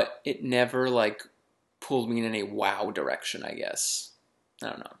good, but it never like pulled me in any wow direction, I guess. I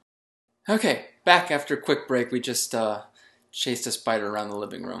don't know. Okay, back after a quick break. We just chased a spider around the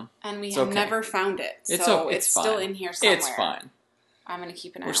living room. And we have never found it. So it's still in here somewhere. It's fine. I'm going to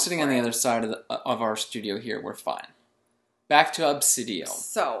keep an eye out. We're sitting on the other side of our studio here. We're fine. Back to Obsidio.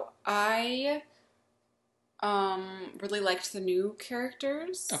 So I really liked the new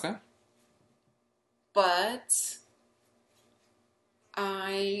characters. Okay. But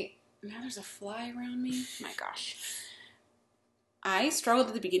now there's a fly around me. My gosh. I struggled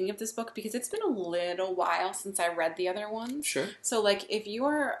at the beginning of this book because it's been a little while since I read the other ones. Sure. So, like, if you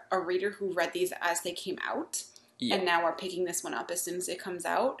are a reader who read these as they came out and now are picking this one up as soon as it comes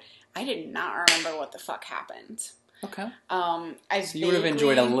out, I did not remember what the fuck happened. Okay. So you would have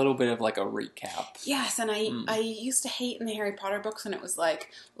enjoyed a little bit of like a recap. Yes, and I used to hate in the Harry Potter books when it was like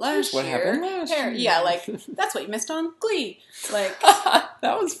last year. Happened last year. Yeah, like that's what you missed on Glee. Like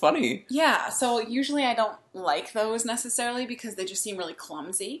that was funny. Yeah, so usually I don't like those necessarily because they just seem really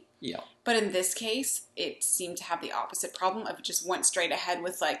clumsy. Yeah. But in this case, it seemed to have the opposite problem of it just went straight ahead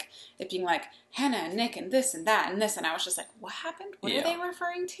with like it being like Hannah and Nick and this and that and this, and I was just like, what happened? What are they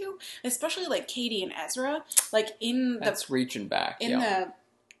referring to? Especially like Katie and Ezra, like that's reaching back in the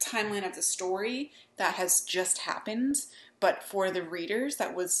timeline of the story that has just happened, but for the readers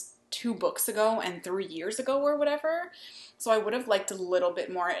that was 2 books ago and 3 years ago or whatever. So I would have liked a little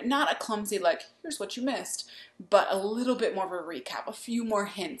bit more, not a clumsy like here's what you missed, but a little bit more of a recap, a few more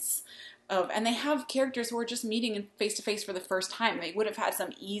hints. And they have characters who are just meeting face to face for the first time. They would have had some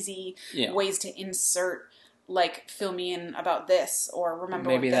easy ways to insert, like, fill me in about this, or remember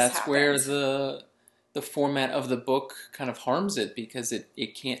maybe what this that's happened. where the format of the book kind of harms it, because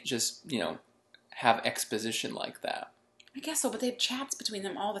it can't just, have exposition like that. I guess so, but they have chats between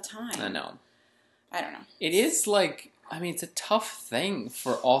them all the time. I know. I don't know. It is like, it's a tough thing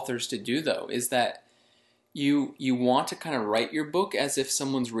for authors to do, though, is that you want to kind of write your book as if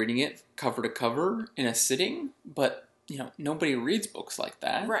someone's reading it cover to cover in a sitting, but nobody reads books like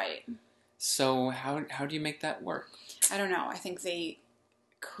that. Right. So how do you make that work? I don't know. I think they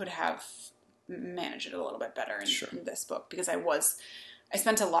could have managed it a little bit better in this book, because I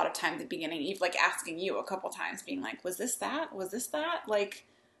spent a lot of time at the beginning, even like asking you a couple times, being like, was this that? Was this that? Like,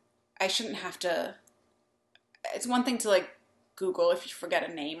 I shouldn't have to. It's one thing to like Google if you forget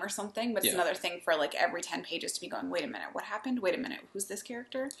a name or something, but it's another thing for like every 10 pages to be going, wait a minute, what happened? Wait a minute, who's this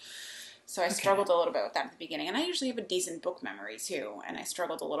character? So I struggled a little bit with that at the beginning, and I usually have a decent book memory too, and I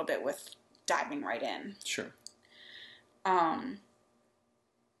struggled a little bit with diving right in. Sure.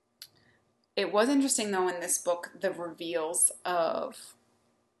 It was interesting, though, in this book, the reveals of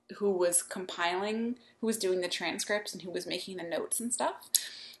who was compiling, who was doing the transcripts, and who was making the notes and stuff.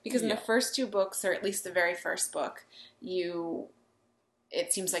 Because in the first two books, or at least the very first book,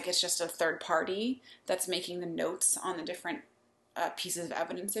 it seems like it's just a third party that's making the notes on the different pieces of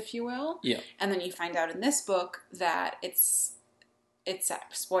evidence, if you will. Yeah. And then you find out in this book that it's a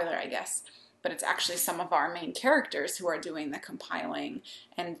spoiler, I guess, but it's actually some of our main characters who are doing the compiling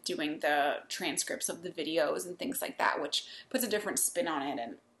and doing the transcripts of the videos and things like that, which puts a different spin on it.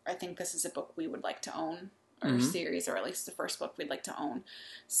 And I think this is a book we would like to own, or series, or at least the first book we'd like to own.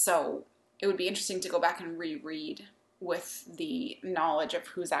 So it would be interesting to go back and reread with the knowledge of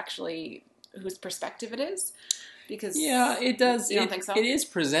whose perspective it is. Because it does. You don't think so? It is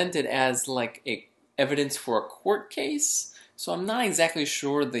presented as like evidence for a court case, so I'm not exactly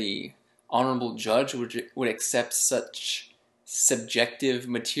sure the honorable judge would accept such subjective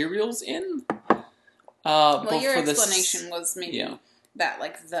materials in. Well, your explanation was maybe that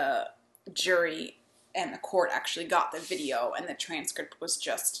like the jury and the court actually got the video and the transcript was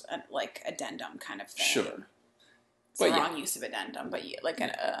just a, like addendum kind of thing. Sure. It's the wrong use of addendum, but like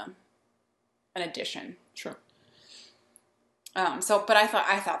an addition. Sure. But I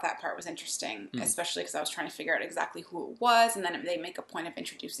thought that part was interesting, especially because I was trying to figure out exactly who it was, and then they make a point of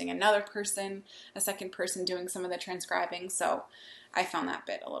introducing another person, a second person doing some of the transcribing. So I found that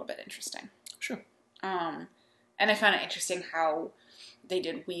bit a little bit interesting. Sure. And I found it interesting how they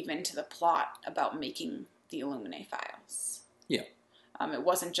did weave into the plot about making the Illuminae files. Yeah. It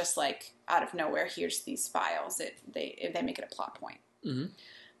wasn't just like out of nowhere, here's these files. They make it a plot point. Mm-hmm.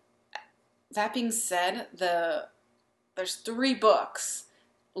 That being said, there's 3 books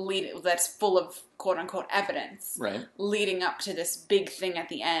that's full of quote unquote evidence, right, leading up to this big thing at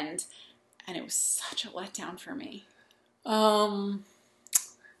the end, and it was such a letdown for me. I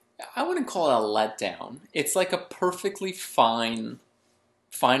wouldn't call it a letdown. It's like a perfectly fine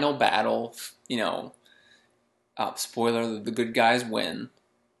final battle. Spoiler: the good guys win.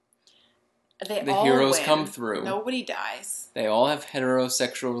 The heroes come through. Nobody dies. They all have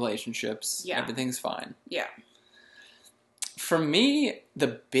heterosexual relationships. Yeah. Everything's fine. Yeah. For me,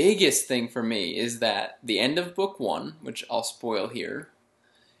 the biggest thing for me is that the end of book 1, which I'll spoil here,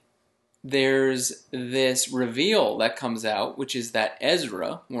 there's this reveal that comes out, which is that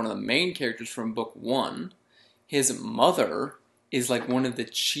Ezra, one of the main characters from book 1, his mother is like one of the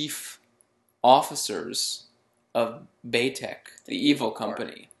chief officers of Baytek, the evil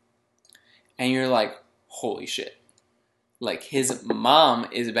company. And you're like, holy shit. Like, his mom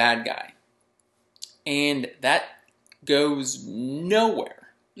is a bad guy. And that goes nowhere.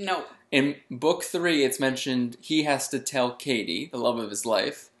 No. In book 3, it's mentioned he has to tell Katie, the love of his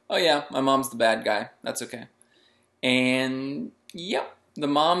life, oh yeah, my mom's the bad guy. That's okay. And, yep, the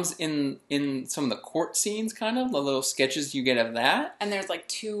mom's in some of the court scenes, kind of, the little sketches you get of that. And there's like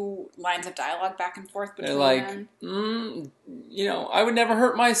 2 lines of dialogue back and forth between them. They're like, I would never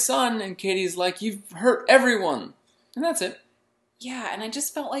hurt my son. And Katie's like, you've hurt everyone. And that's it. Yeah, and I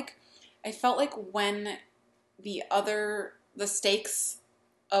just felt like when the stakes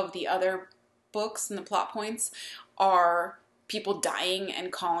of the other books and the plot points are people dying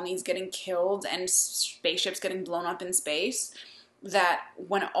and colonies getting killed and spaceships getting blown up in space, that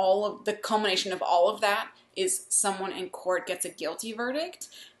when all of the culmination of all of that is someone in court gets a guilty verdict,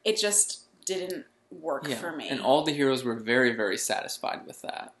 it just didn't work for me. And all the heroes were very, very satisfied with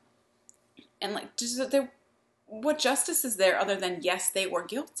that. And like, what justice is there other than, yes, they were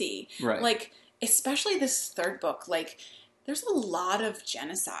guilty? Right. Like, especially this third book, like, there's a lot of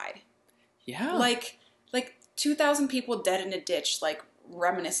genocide. Yeah. Like 2,000 people dead in a ditch, like,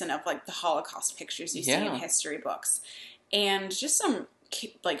 reminiscent of, like, the Holocaust pictures you see in history books. And just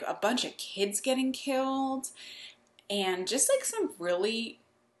like, a bunch of kids getting killed. And just, like, some really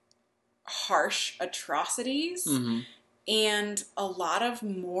harsh atrocities. Mm-hmm. And a lot of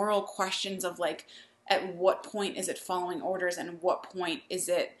moral questions of, like, at what point is it following orders and what point is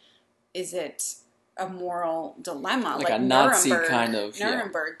it a moral dilemma, like a Nazi kind of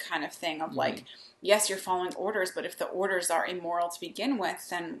Nuremberg kind of thing of like, yes, you're following orders, but if the orders are immoral to begin with,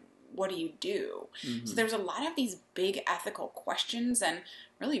 then what do you do? Mm-hmm. So there's a lot of these big ethical questions and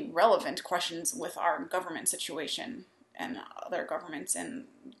really relevant questions with our government situation and other governments in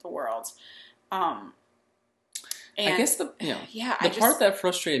the world. I guess the part that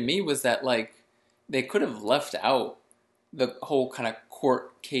frustrated me was that like they could have left out the whole kind of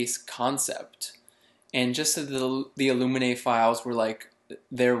court case concept. And just that the Illuminae files were like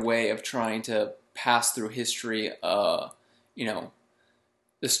their way of trying to pass through history, the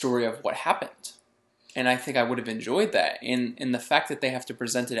story of what happened. And I think I would have enjoyed that. In the fact that they have to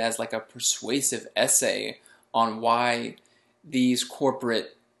present it as like a persuasive essay on why these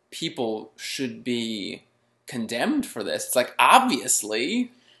corporate people should be condemned for this. It's like,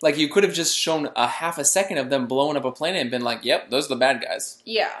 obviously. Like, you could have just shown a half a second of them blowing up a planet and been like, yep, those are the bad guys.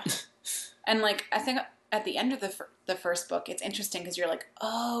 Yeah. And, like, I think at the end of the first book, it's interesting because you're like,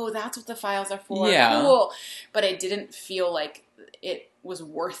 oh, that's what the files are for. Yeah. Cool. But I didn't feel like it was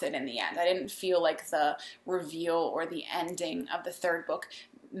worth it in the end. I didn't feel like the reveal or the ending of the third book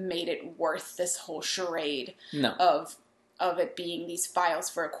made it worth this whole charade of it being these files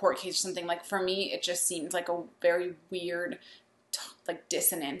for a court case or something. Like, for me, it just seems like a very weird like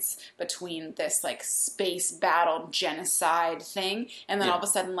dissonance between this like space battle genocide thing and then all of a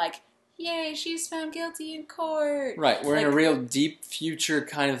sudden like, yay, she's found guilty in court. Right, we're like, in a real deep future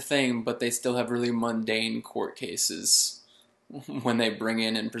kind of thing, but they still have really mundane court cases when they bring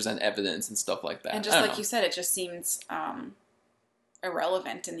in and present evidence and stuff like that. And just like you said, it just seems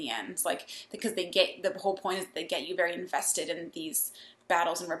irrelevant in the end. Like, because the whole point is they get you very invested in these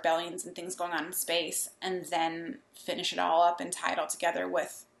battles and rebellions and things going on in space, and then finish it all up and tie it all together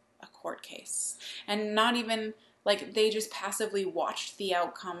with a court case. And not even, like, they just passively watched the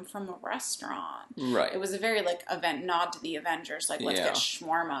outcome from a restaurant. Right. It was a very, like, event nod to the Avengers, like, let's get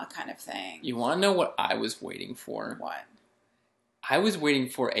shawarma kind of thing. You want to know what I was waiting for? What? I was waiting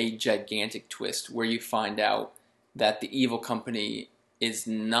for a gigantic twist where you find out that the evil company is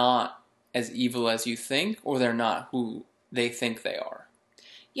not as evil as you think, or they're not who they think they are.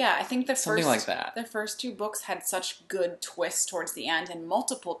 Yeah, I think something like that. The first two books had such good twists towards the end and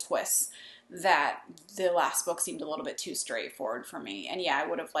multiple twists that the last book seemed a little bit too straightforward for me. And yeah, I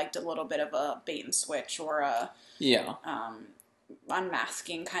would have liked a little bit of a bait and switch or a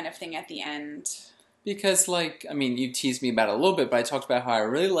unmasking kind of thing at the end. Because, like, I mean, you teased me about it a little bit, but I talked about how I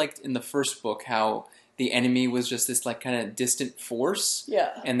really liked in the first book how the enemy was just this, like, kind of distant force. Yeah.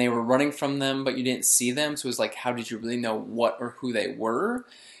 And they were running from them, but you didn't see them. So it was like, how did you really know what or who they were?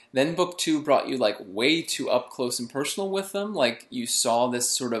 Then book 2 brought you, like, way too up close and personal with them. Like, you saw this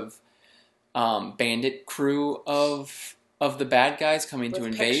sort of bandit crew of the bad guys coming to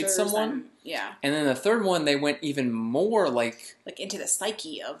invade someone. And then the third one, they went even more, like into the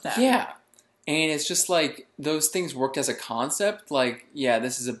psyche of them. Yeah. And it's just like, those things worked as a concept. Like, yeah,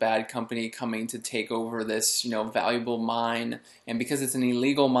 this is a bad company coming to take over this, valuable mine. And because it's an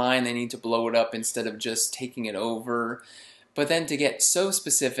illegal mine, they need to blow it up instead of just taking it over. But then to get so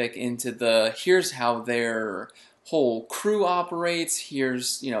specific into here's how their whole crew operates,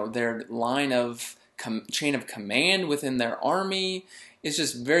 here's, their line of chain of command within their army, is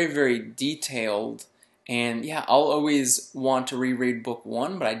just very, very detailed. And yeah, I'll always want to reread book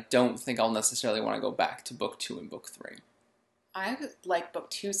 1, but I don't think I'll necessarily want to go back to book 2 and book 3. I like book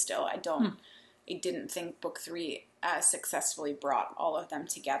 2 still. I didn't think book 3 as successfully brought all of them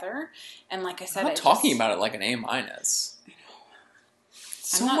together. And like I said, I'm not talking about it like an A-.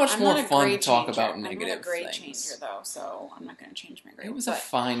 So much more fun to talk about negative things. I'm not a grade changer though, so I'm not going to change my grade. It was a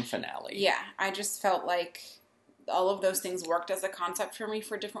fine finale. Yeah, I just felt like all of those things worked as a concept for me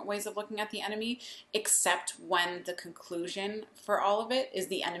for different ways of looking at the enemy, except when the conclusion for all of it is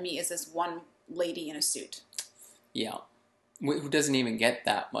the enemy is this one lady in a suit. Yeah. Who doesn't even get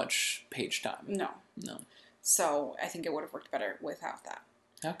that much page time. No. So I think it would have worked better without that.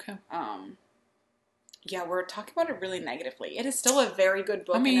 Okay. Yeah, we're talking about it really negatively. It is still a very good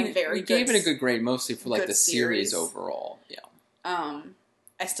book. We gave it a good grade mostly for like the series overall. Yeah.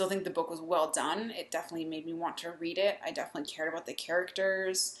 I still think the book was well done. It definitely made me want to read it. I definitely cared about the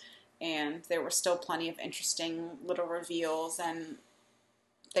characters, and there were still plenty of interesting little reveals and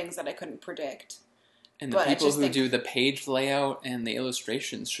things that I couldn't predict. And the people who do the page layout and the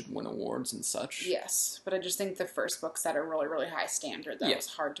illustrations should win awards and such. Yes, but I just think the first book set a really, really high standard that was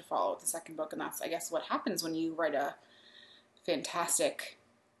hard to follow with the second book, and that's, I guess, what happens when you write a fantastic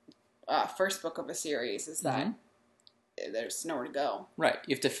first book of a series, is that there's nowhere to go. Right.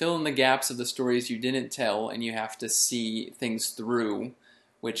 You have to fill in the gaps of the stories you didn't tell, and you have to see things through,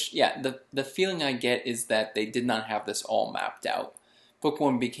 which, the feeling I get is that they did not have this all mapped out. Book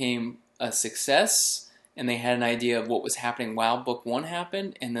 1 became a success, and they had an idea of what was happening while book 1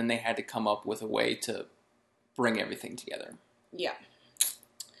 happened, and then they had to come up with a way to bring everything together. Yeah.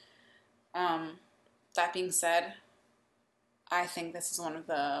 That being said, I think this is one of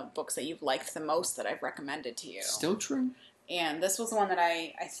the books that you've liked the most that I've recommended to you. Still true. And this was the one that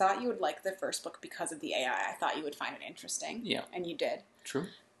I thought you would like the first book because of the AI. I thought you would find it interesting. Yeah. And you did. True.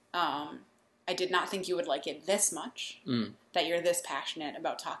 I did not think you would like it this much, that you're this passionate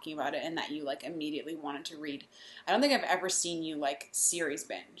about talking about it, and that you, like, immediately wanted to read. I don't think I've ever seen you, like, series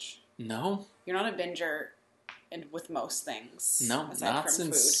binge. No. You're not a binger with most things. No, not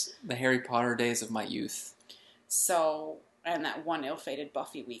since the Harry Potter days of my youth. So, and that one ill-fated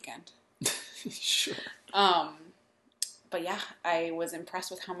Buffy weekend. Sure. But yeah, I was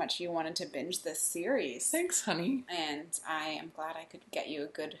impressed with how much you wanted to binge this series. Thanks, honey. And I am glad I could get you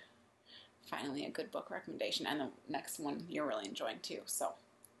finally a good book recommendation, and the next one you're really enjoying too, so.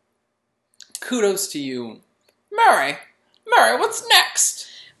 Kudos to you. Mary, what's next?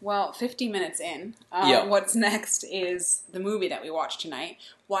 Well, 50 minutes in, what's next is the movie that we watched tonight.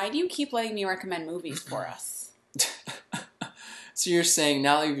 Why do you keep letting me recommend movies for us? So you're saying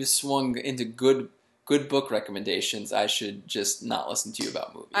now that you've swung into good book recommendations, I should just not listen to you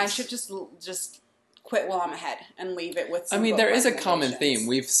about movies? I should just quit while I'm ahead and leave it with some I mean, there is a common theme.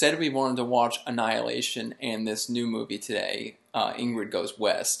 We've said we wanted to watch Annihilation and this new movie today, Ingrid Goes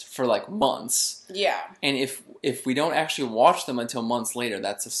West, for like months. Yeah. And if we don't actually watch them until months later,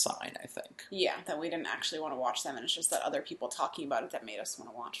 that's a sign, I think. Yeah, that we didn't actually want to watch them, and it's just that other people talking about it that made us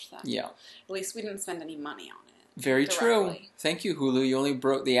want to watch them. Yeah. At least we didn't spend any money on it. Very true. Thank you,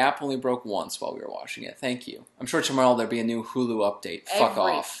 Hulu. The app only broke once while we were watching it. Thank you. I'm sure tomorrow there'll be a new Hulu update. Fuck off.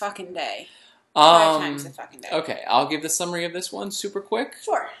 Every fucking day. 5 times a fucking day. Okay, I'll give the summary of this one super quick.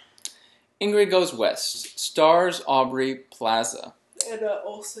 Sure. Ingrid Goes West stars Aubrey Plaza. And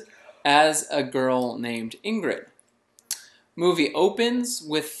Olsen. As a girl named Ingrid. Movie opens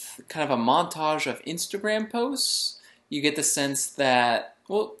with kind of a montage of Instagram posts. You get the sense that,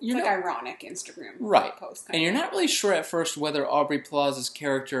 well, ironic Instagram posts. And you're not really sure at first whether Aubrey Plaza's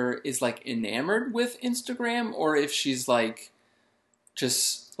character is like enamored with Instagram or if she's like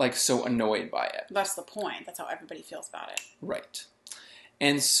just like so annoyed by it. That's the point. That's how everybody feels about it. Right.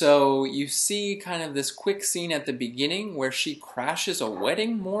 And so you see kind of this quick scene at the beginning where she crashes a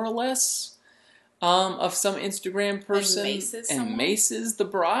wedding, more or less, of some Instagram person and maces the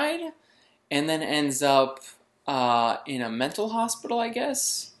bride, and then ends up in a mental hospital, I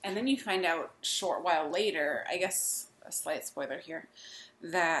guess. And then you find out a short while later, I guess a slight spoiler here,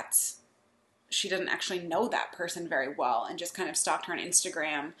 that she doesn't actually know that person very well and just kind of stalked her on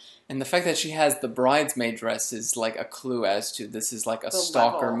Instagram. And the fact that she has the bridesmaid dress is like a clue as to this is like a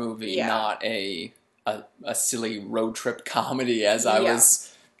stalker movie, not a silly road trip comedy, as I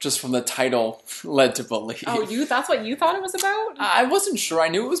was just from the title led to believe. Oh, that's what you thought it was about? I wasn't sure. I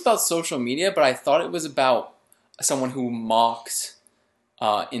knew it was about social media, but I thought it was about someone who mocked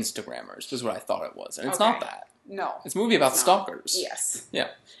Instagrammers, was what I thought it was. And it's not that. No. It's a movie about stalkers. Yes. Yeah.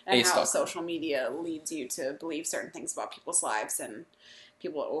 And how social media leads you to believe certain things about people's lives, and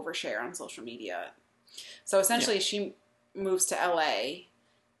people overshare on social media. So essentially she moves to LA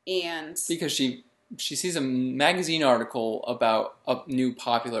and... Because she sees a magazine article about a new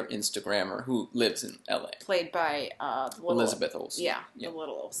popular Instagrammer who lives in LA. Played by Elizabeth Olsen. Yeah, the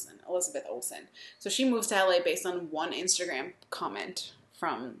little Olsen. Elizabeth Olsen. So she moves to LA based on one Instagram comment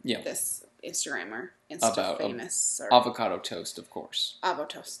from this Instagrammer. Insta-famous. Avocado toast, of course. Avo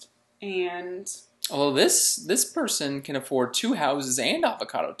toast. And... Although this person can afford 2 houses and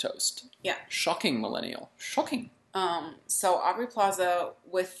avocado toast. Yeah. Shocking millennial. Shocking. So Aubrey Plaza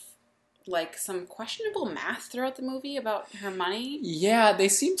with like some questionable math throughout the movie about her money. Yeah, they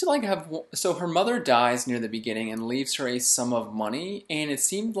seem to like have... So her mother dies near the beginning and leaves her a sum of money, and it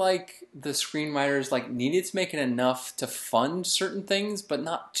seemed like the screenwriters like needed to make it enough to fund certain things, but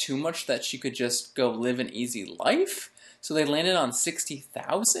not too much that she could just go live an easy life. So they landed on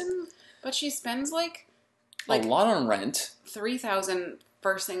 $60,000. But she spends like a lot on rent. $3,000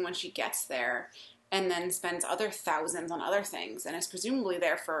 first thing when she gets there, and then spends other thousands on other things, and is presumably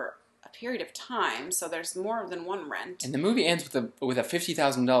there for a period of time, so there's more than one rent. And the movie ends with a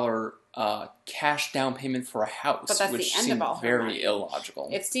 $50,000 cash down payment for a house, but that's which the end seemed of all her very money. Illogical.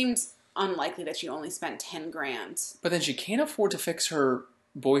 It seems unlikely that she only spent $10,000. But then she can't afford to fix her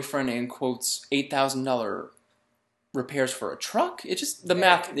boyfriend in quotes $8,000 repairs for a truck. It just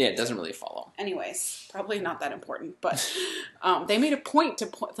math, it doesn't really follow. Anyways, probably not that important, but they made a point to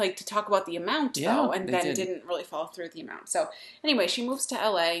talk about the amount though, and then didn't really follow through with the amount. So anyway, she moves to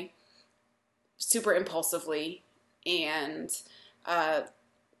LA super impulsively and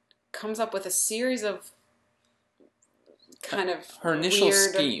comes up with a series of kind of her initial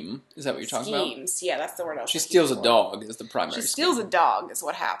scheme. Is that what you're talking about? Yeah, that's the word I was She steals a dog is the primary She steals a dog is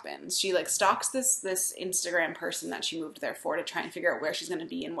what happens. She like stalks this Instagram person that she moved there for to try and figure out where she's going to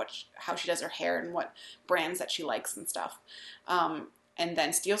be and how she does her hair and what brands that she likes and stuff. And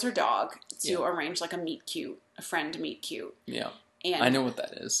then steals her dog to arrange like a friend meet cute. Yeah. And I know what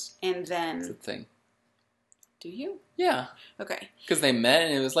that is. And then... It's a thing. Do you? Yeah. Okay. Because they met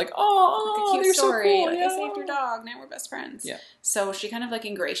and it was like, oh, like a cute you're story. so cool. Like, yeah. I saved your dog. Now we're best friends. Yeah. So she kind of like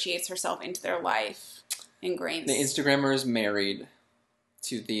ingratiates herself into their life. Ingrains. The Instagrammer is married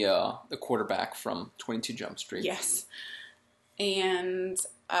to the quarterback from 22 Jump Street. Yes. And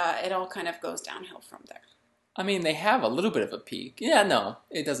it all kind of goes downhill from there. I mean, they have a little bit of a peak. Yeah, no,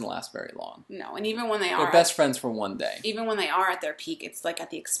 it doesn't last very long. No, and even when they They're best friends for one day. Even when they are at their peak, it's like at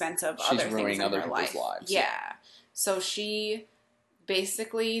the expense of other things in other her people's life. lives. Yeah. So she,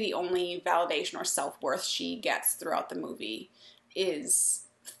 basically, the only validation or self-worth she gets throughout the movie is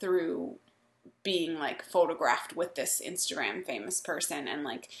through being like photographed with this Instagram famous person and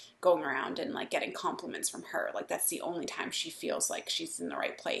like going around and like getting compliments from her. Like that's the only time she feels like she's in the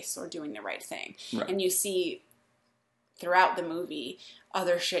right place or doing the right thing. Right. And you see throughout the movie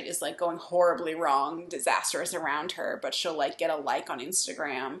other shit is like going horribly wrong, disastrous around her, but she'll like get a like on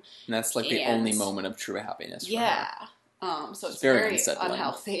Instagram. And that's like the only moment of true happiness for her. So it's very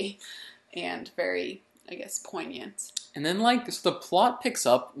unhealthy and very, I guess, poignant. And then like so the plot picks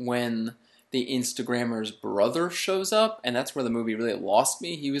up when the Instagrammer's brother shows up, and that's where the movie really lost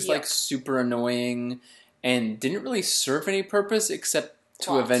me. He was like super annoying and didn't really serve any purpose except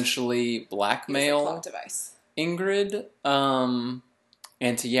to eventually blackmail He was a plot device. Ingrid.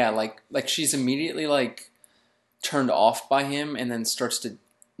 And to like she's immediately like turned off by him and then starts to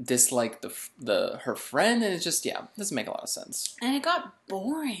dislike her friend, and it just doesn't make a lot of sense. And it got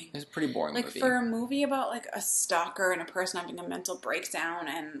boring. It was a pretty boring like movie. For a movie about like a stalker and a person having a mental breakdown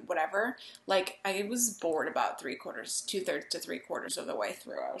and whatever, like I was bored about 2/3 to 3/4 of the way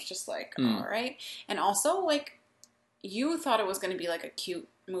through. I was just like, all right. And also like you thought it was going to be like a cute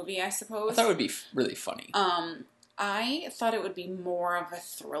movie, I suppose. I thought it would be really funny. I thought it would be more of a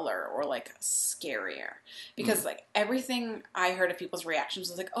thriller or like scarier because like everything I heard of people's reactions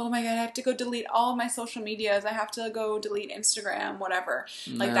was like, oh my God, I have to go delete all my social medias. I have to go delete Instagram, whatever.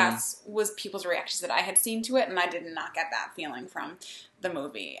 Like was people's reactions that I had seen to it. And I did not get that feeling from the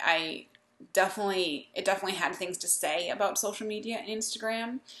movie. It definitely had things to say about social media and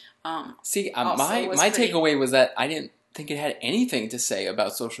Instagram. My takeaway was that I didn't think it had anything to say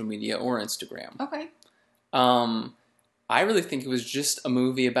about social media or Instagram. Okay. I really think it was just a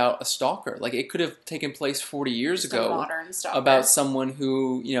movie about a stalker. Like it could have taken place 40 years ago modern stalker. About someone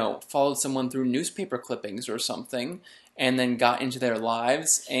who, followed someone through newspaper clippings or something and then got into their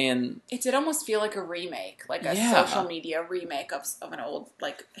lives. And it did almost feel like a remake, like a social media remake of an old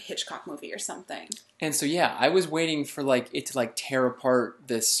like Hitchcock movie or something. And so, I was waiting for like it to like tear apart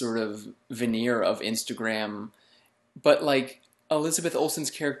this sort of veneer of Instagram. But like Elizabeth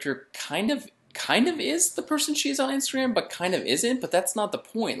Olsen's character kind of is the person she is on Instagram, but kind of isn't. But that's not the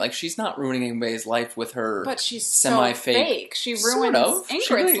point. Like, she's not ruining anybody's life with her but she's semi-fake. So fake. She ruins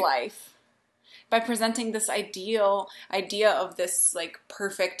Ingrid's life by presenting this idea of this, like,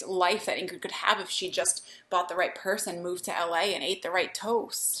 perfect life that Ingrid could have if she just bought the right person, moved to LA, and ate the right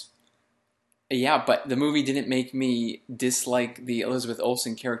toast. Yeah, but the movie didn't make me dislike the Elizabeth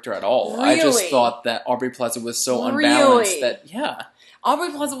Olsen character at all. Really? I just thought that Aubrey Plaza was so unbalanced that,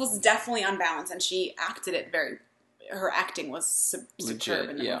 Aubrey Plaza was definitely unbalanced, and she acted it her acting was superb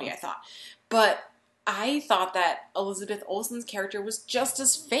in the movie, I thought. But I thought that Elizabeth Olsen's character was just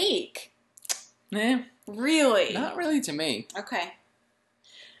as fake. Really? Not really to me. Okay.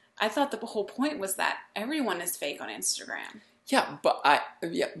 I thought the whole point was that everyone is fake on Instagram. Yeah,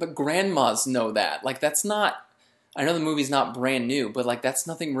 but grandmas know that. Like, that's not... I know the movie's not brand new, but, like, that's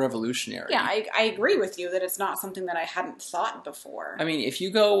nothing revolutionary. Yeah, I agree with you that it's not something that I hadn't thought before. I mean, if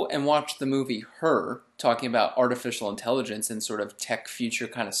you go and watch the movie Her, talking about artificial intelligence and sort of tech future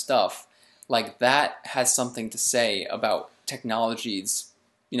kind of stuff, like, that has something to say about technology's,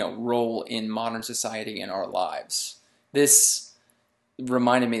 role in modern society and our lives. This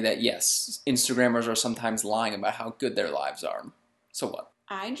reminded me that, yes, Instagrammers are sometimes lying about how good their lives are. So what?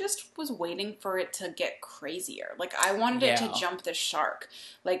 I just was waiting for it to get crazier. Like, I wanted it to jump the shark.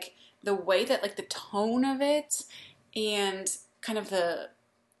 Like, the way that, like, the tone of it and kind of the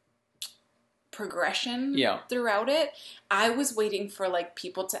progression throughout it, I was waiting for, like,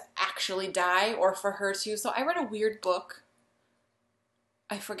 people to actually die or for her to... So I read a weird book.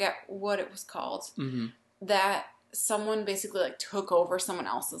 I forget what it was called. Mm-hmm. That someone basically, like, took over someone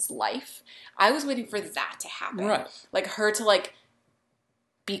else's life. I was waiting for that to happen. Right. Like, her to, like...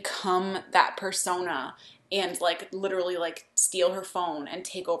 become that persona and like literally like steal her phone and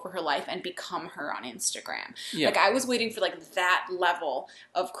take over her life and become her on Instagram. Like I was waiting for like that level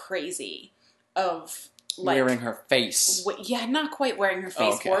of crazy of like wearing her face. Yeah, not quite wearing her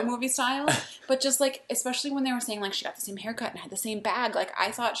face okay. horror movie style, but just like, especially when they were saying like she got the same haircut and had the same bag, like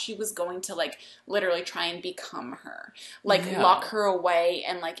I thought she was going to like literally try and become her, like lock her away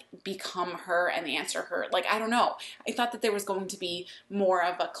and like become her and answer her. Like, I don't know. I thought that there was going to be more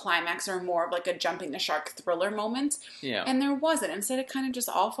of a climax or more of like a jumping the shark thriller moment. Yeah. And there wasn't. Instead, it kind of just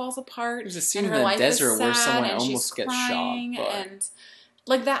all falls apart. There's a scene in the desert where someone almost gets shot. But... And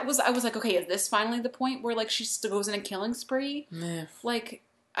like I was like, okay, is this finally the point where like she still goes in a killing spree? Meh. Like,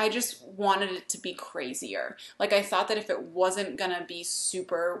 I just wanted it to be crazier. Like, I thought that if it wasn't gonna be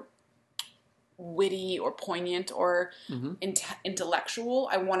super witty or poignant or intellectual,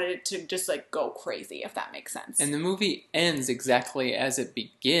 I wanted it to just like go crazy, if that makes sense. And the movie ends exactly as it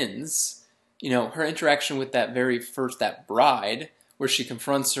begins. You know, her interaction with that bride, where she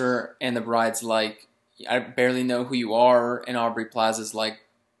confronts her and the bride's like, I barely know who you are, and Aubrey Plaza's like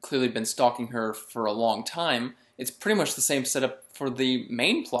clearly been stalking her for a long time. It's pretty much the same setup for the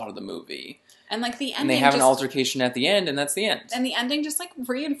main plot of the movie. And like the ending, and they have an altercation at the end, and that's the end. And the ending just like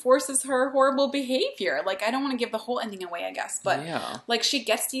reinforces her horrible behavior. Like, I don't want to give the whole ending away, I guess, but like she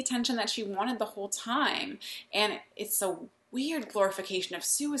gets the attention that she wanted the whole time, and it's a weird glorification of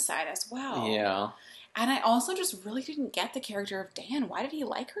suicide as well. Yeah. And I also just really didn't get the character of Dan. Why did he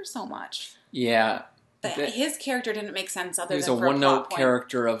like her so much? Yeah. His character didn't make sense other than he was a one-note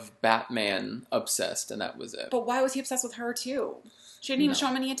character of Batman obsessed, and that was it. But why was he obsessed with her, too? She didn't even show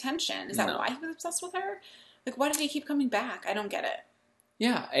him any attention. Is that why he was obsessed with her? Like, why did he keep coming back? I don't get it.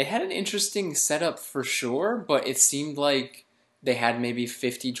 Yeah, it had an interesting setup for sure, but it seemed like they had maybe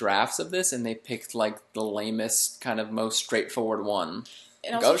 50 drafts of this, and they picked, like, the lamest, kind of most straightforward one.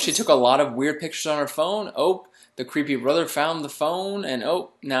 Like, she took a lot of weird pictures on her phone. Oh, the creepy brother found the phone, and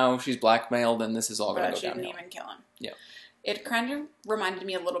now she's blackmailed, and this is all going to go downhill. She didn't even kill him. Yeah. It kind of reminded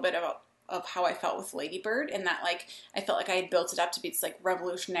me a little bit of how I felt with Lady Bird, in that, like, I felt like I had built it up to be this, like,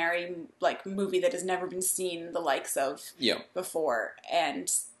 revolutionary, like, movie that has never been seen the likes of before,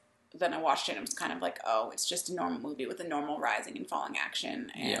 and then I watched it, and it was kind of like, oh, it's just a normal movie with a normal rising and falling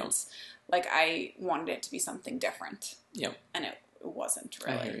action, and, like, I wanted it to be something different. Yeah. And it wasn't,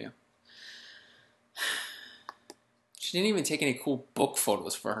 really. I hear you. She didn't even take any cool book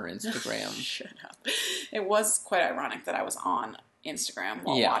photos for her Instagram. Shut up. It was quite ironic that I was on Instagram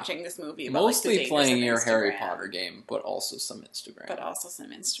while watching this movie. About, mostly like, playing your Harry Potter game, but also some Instagram.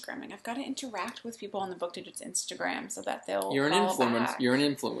 Instagramming. I've got to interact with people on the Book Digits Instagram so that they'll You're an back. You're an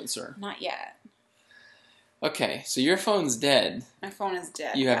influencer. Not yet. Okay, so your phone's dead. My phone is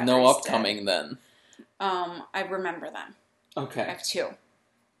dead. You have no upcoming then. I remember them. Okay. I have two.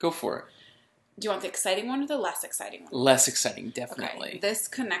 Go for it. Do you want the exciting one or the less exciting one? Less exciting, definitely. Okay. This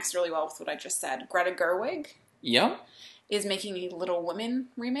connects really well with what I just said. Greta Gerwig is making a Little Women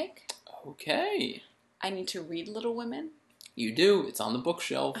remake. Okay. I need to read Little Women. You do. It's on the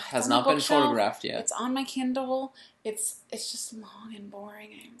bookshelf. Has not been photographed yet. It's on my Kindle. It's just long and boring.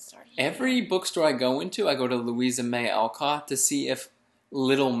 I haven't started. Every bookstore I go into, I go to Louisa May Alcott to see if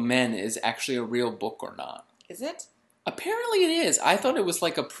Little Men is actually a real book or not. Is it? Apparently it is. I thought it was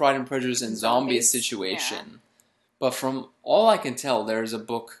like a Pride and Prejudice and Zombies situation. Yeah. But from all I can tell, there's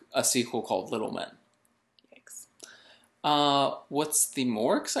a sequel called Little Men. Yikes. What's the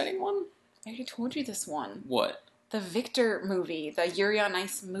more exciting one? I already told you this one. What? The Victor movie, the Yuri on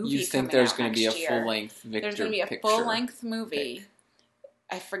Ice movie. You think there's going to be a full-length Victor There's going to be a full-length movie.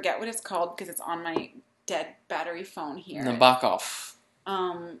 I forget what it's called because it's on my dead battery phone here. Nabokov.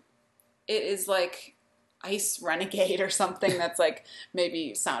 It is like Ice Renegade or something that's like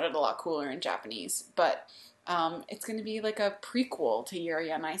maybe sounded a lot cooler in Japanese. But it's going to be like a prequel to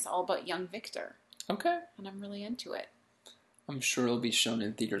Yuri on Ice, all about young Victor. Okay. And I'm really into it. I'm sure it'll be shown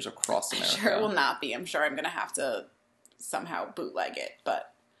in theaters across America. I'm sure it will not be. I'm sure I'm going to have to somehow bootleg it.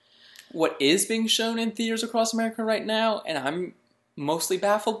 But what is being shown in theaters across America right now, and I'm mostly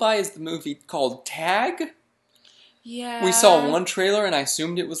baffled by, is the movie called Tag. Yeah. We saw one trailer, and I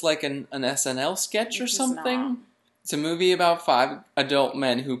assumed it was like an SNL sketch or something. Not. It's a movie about 5 adult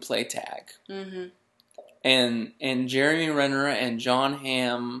men who play tag. Mm-hmm. And Jeremy Renner and John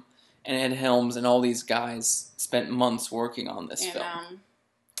Hamm and Ed Helms and all these guys spent months working on this film.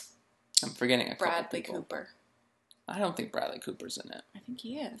 I'm forgetting a couple Bradley people. Cooper. I don't think Bradley Cooper's in it. I think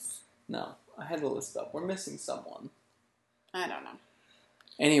he is. No, I had the list up. We're missing someone. I don't know.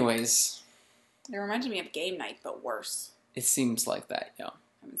 Anyways. It reminded me of Game Night, but worse. It seems like that, yeah.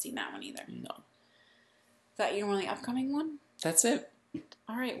 I haven't seen that one either. No. Is that your only upcoming one? That's it.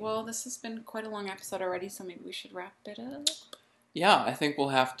 All right, well, this has been quite a long episode already, so maybe we should wrap it up. Yeah, I think we'll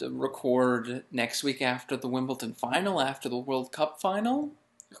have to record next week after the Wimbledon final, after the World Cup final.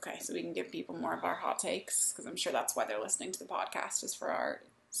 Okay, so we can give people more of our hot takes, because I'm sure that's why they're listening to the podcast, is for our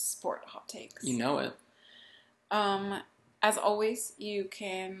sport hot takes. You know it. As always, you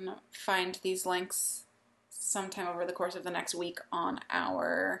can find these links sometime over the course of the next week on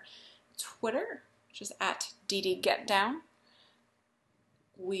our Twitter, which is at DDGetDown.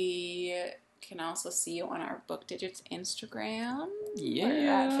 We can also see you on our Book Digits Instagram. Yeah. We're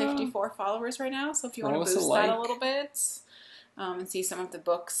at 54 followers right now, so if you want to boost that a little bit and see some of the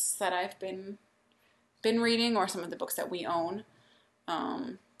books that I've been reading or some of the books that we own,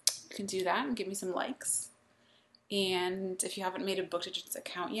 you can do that and give me some likes. And if you haven't made a Book Digits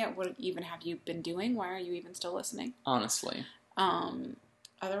account yet, what even have you been doing? Why are you even still listening? Honestly.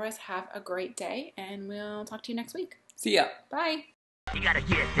 Otherwise, have a great day, and we'll talk to you next week. See ya. Bye. You gotta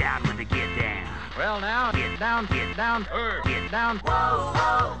get down with the get down. Well now, get down, get down, get down, whoa,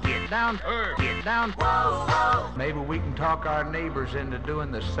 whoa, get down, get down, whoa, whoa. Maybe we can talk our neighbors into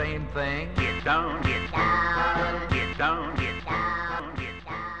doing the same thing. Get down, get down, get down, get down.